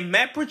 And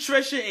Matt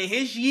Patricia, in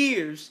his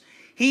years,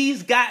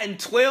 he's gotten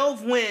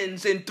 12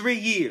 wins in 3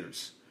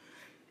 years.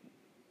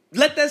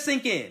 Let that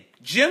sink in.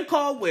 Jim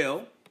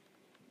Caldwell.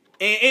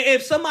 And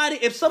if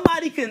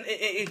somebody can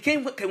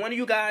one of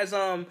you guys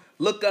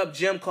look up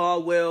Jim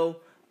Caldwell?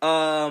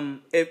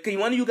 Can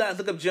one of you guys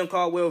look up Jim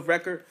Caldwell's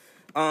record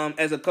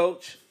as a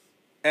coach,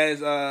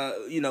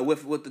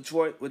 with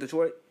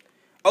Detroit?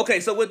 Okay,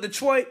 so with the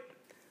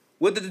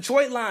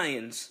Detroit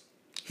Lions,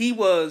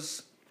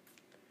 this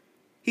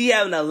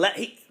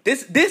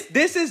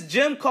is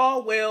Jim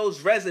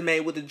Caldwell's resume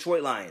with the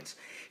Detroit Lions.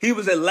 He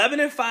was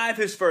 11-5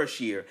 his first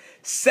year,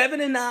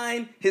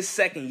 7-9 his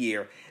second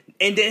year,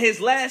 and then his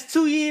last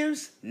 2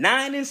 years,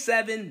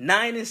 9-7,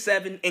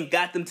 9-7, and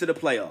got them to the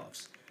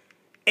playoffs.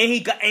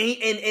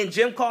 And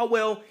Jim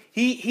Caldwell,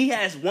 he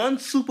has one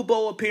Super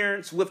Bowl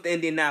appearance with the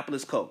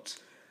Indianapolis Colts.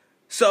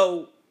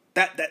 So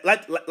let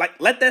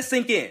that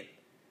sink in.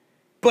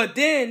 But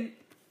then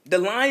the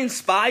Lions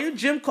fired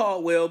Jim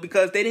Caldwell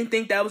because they didn't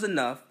think that was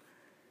enough.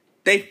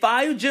 They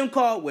fired Jim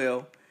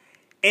Caldwell,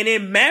 and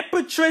in Matt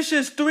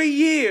Patricia's 3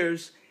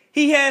 years,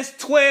 he has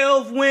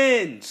 12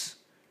 wins.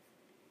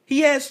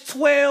 He has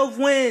 12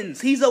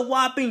 wins. He's a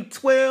whopping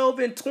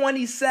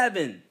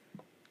 12-27.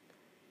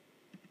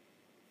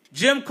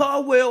 Jim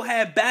Caldwell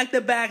had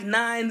back-to-back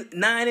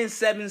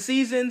 9-7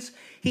 seasons.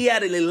 He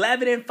had an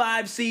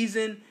 11-5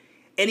 season,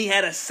 and he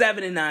had a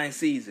 7-9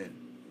 season.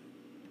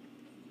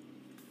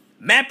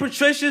 Matt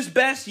Patricia's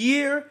best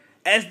year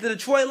as the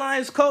Detroit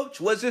Lions coach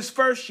was his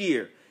first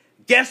year.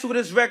 Guess what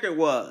his record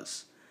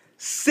was?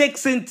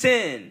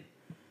 6-10.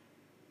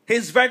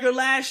 His record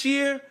last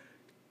year,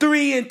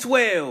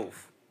 3-12.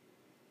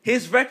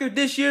 His record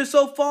this year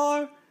so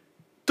far,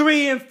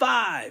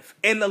 3-5.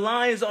 And the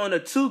Lions are on a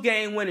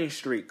 2-game winning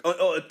streak.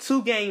 Or a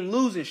 2-game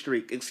losing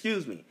streak,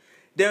 excuse me.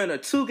 They're on a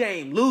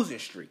 2-game losing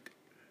streak.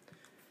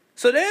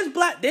 So there's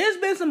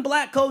been some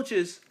black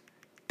coaches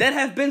that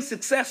have been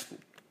successful.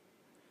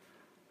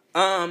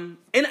 And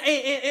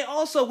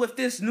also with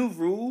this new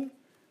rule,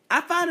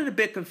 I find it a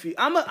bit confused.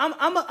 I'm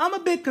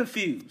a bit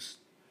confused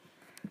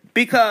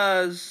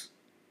because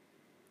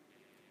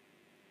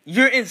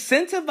you're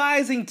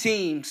incentivizing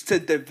teams to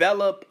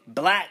develop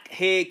black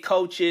head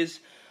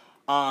coaches,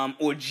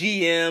 or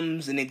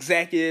GMs and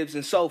executives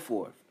and so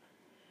forth.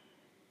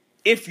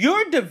 If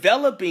you're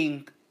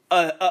developing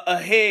a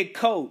head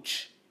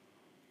coach,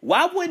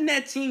 why wouldn't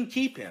that team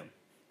keep him?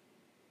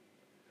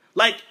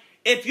 Like,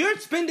 if you're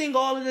spending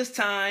all of this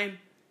time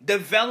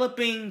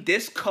developing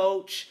this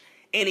coach,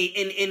 and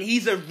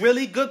he's a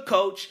really good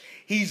coach,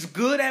 he's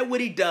good at what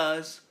he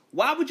does,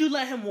 why would you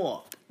let him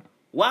walk?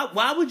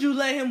 Why would you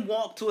let him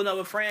walk to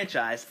another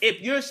franchise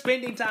if you're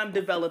spending time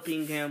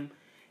developing him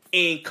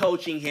and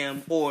coaching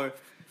him, or,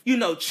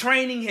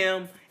 training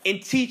him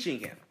and teaching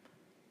him?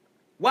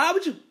 Why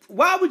would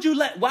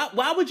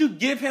you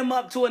give him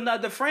up to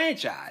another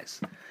franchise?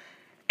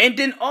 And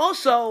then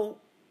also,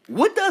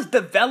 what does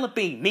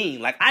developing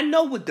mean? Like, I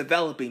know what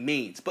developing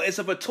means, but it's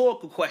a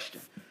rhetorical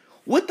question.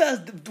 What does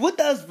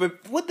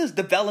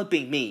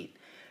developing mean?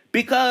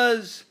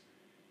 Because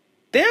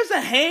there's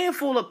a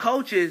handful of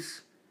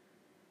coaches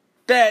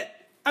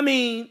that I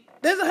mean,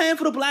 there's a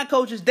handful of black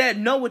coaches that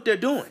know what they're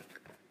doing.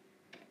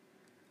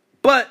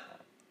 But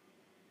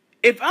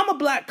if I'm a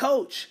black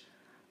coach,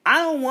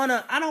 I don't want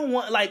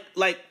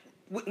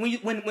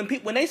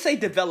when they say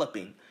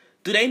developing,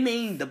 do they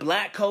mean the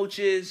black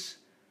coaches?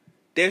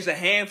 There's a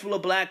handful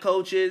of black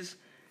coaches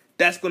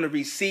that's going to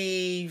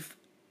receive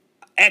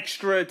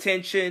extra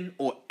attention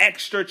or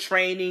extra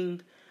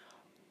training.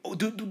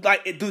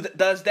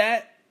 Does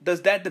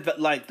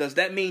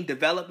that mean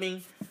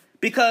developing?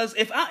 Because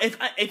if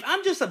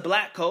I'm just a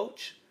black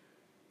coach,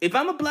 if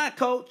I'm a black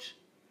coach,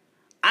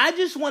 I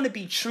just want to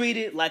be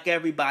treated like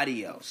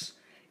everybody else.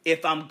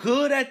 If I'm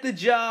good at the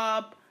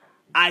job,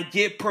 I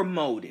get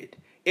promoted.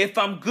 If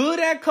I'm good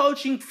at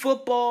coaching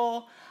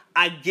football,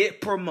 I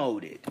get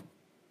promoted.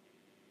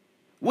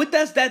 What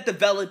does that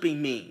developing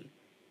mean?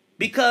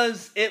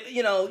 Because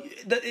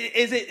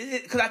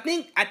because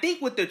I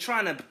think what they're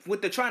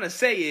trying to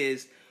say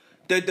is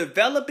the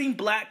developing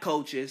black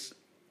coaches,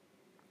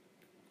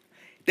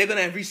 they're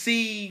going to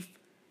receive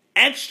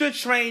extra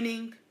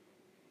training,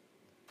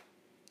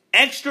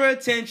 extra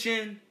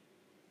attention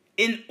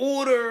in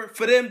order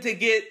for them to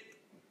get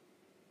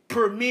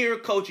premier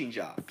coaching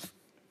jobs.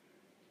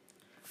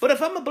 But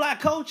if I'm a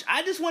black coach,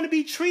 I just want to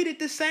be treated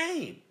the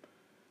same.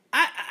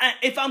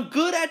 If I'm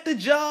good at the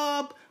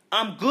job,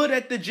 I'm good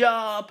at the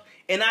job,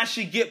 and I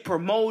should get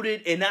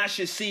promoted, and I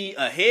should see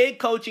a head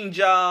coaching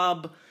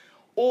job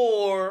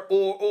or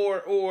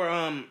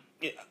an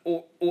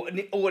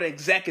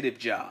executive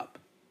job.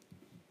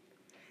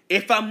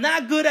 If I'm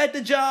not good at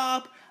the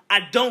job,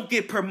 I don't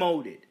get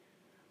promoted.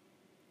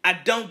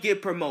 But if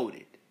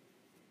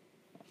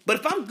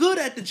I'm good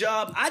at the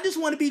job, I just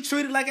want to be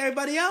treated like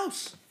everybody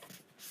else.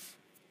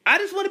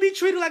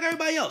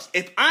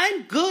 If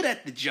I'm good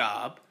at the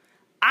job,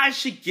 I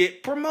should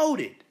get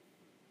promoted.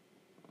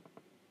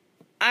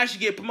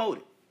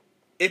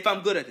 If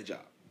I'm good at the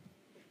job.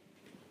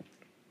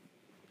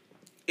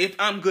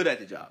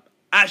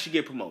 I should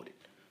get promoted.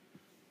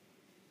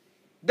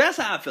 That's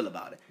how I feel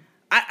about it.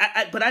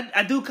 But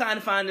I do kind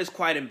of find this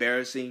quite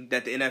embarrassing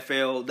that the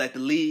NFL, that the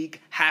league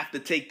have to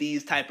take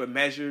these type of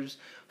measures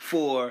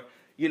for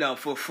more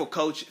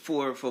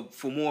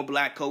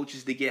black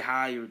coaches to get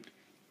hired.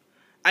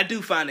 I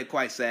do find it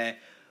quite sad.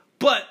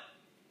 But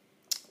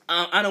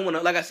I don't want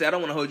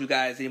to hold you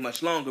guys any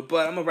much longer,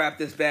 but I'm going to wrap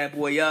this bad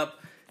boy up.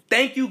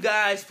 Thank you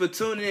guys for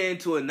tuning in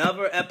to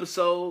another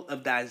episode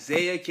of the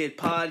Isaiah Kid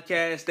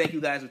Podcast. Thank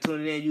you guys for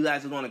tuning in. You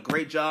guys are doing a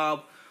great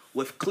job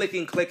with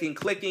clicking. Give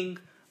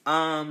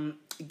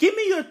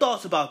me your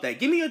thoughts about that.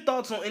 Give me your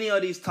thoughts on any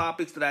of these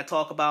topics that I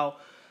talk about.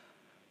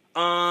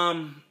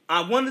 I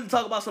wanted to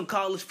talk about some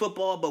college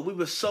football, but we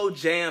were so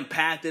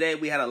jam-packed today.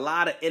 We had a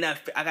lot of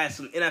NFL. I got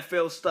some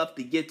NFL stuff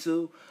to get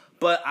to,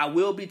 but I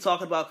will be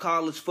talking about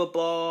college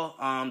football,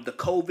 the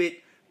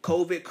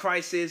COVID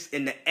crisis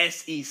in the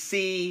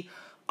SEC,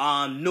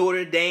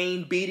 Notre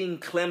Dame beating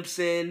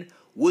Clemson.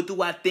 What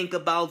do I think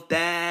about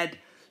that?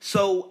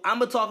 So I'm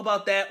going to talk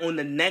about that on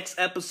the next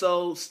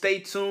episode. Stay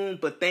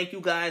tuned, but thank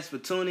you guys for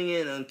tuning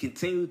in and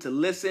continue to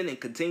listen and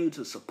continue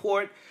to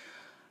support.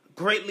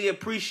 Greatly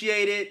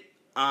appreciate it.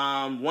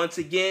 Once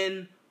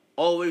again,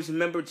 always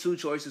remember 2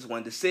 choices,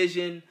 1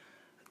 decision.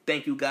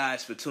 Thank you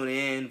guys for tuning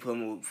in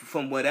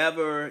from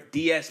whatever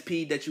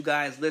DSP that you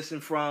guys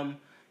listen from.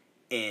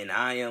 And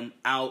I am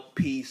out.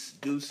 Peace.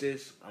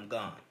 Deuces. I'm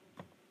gone.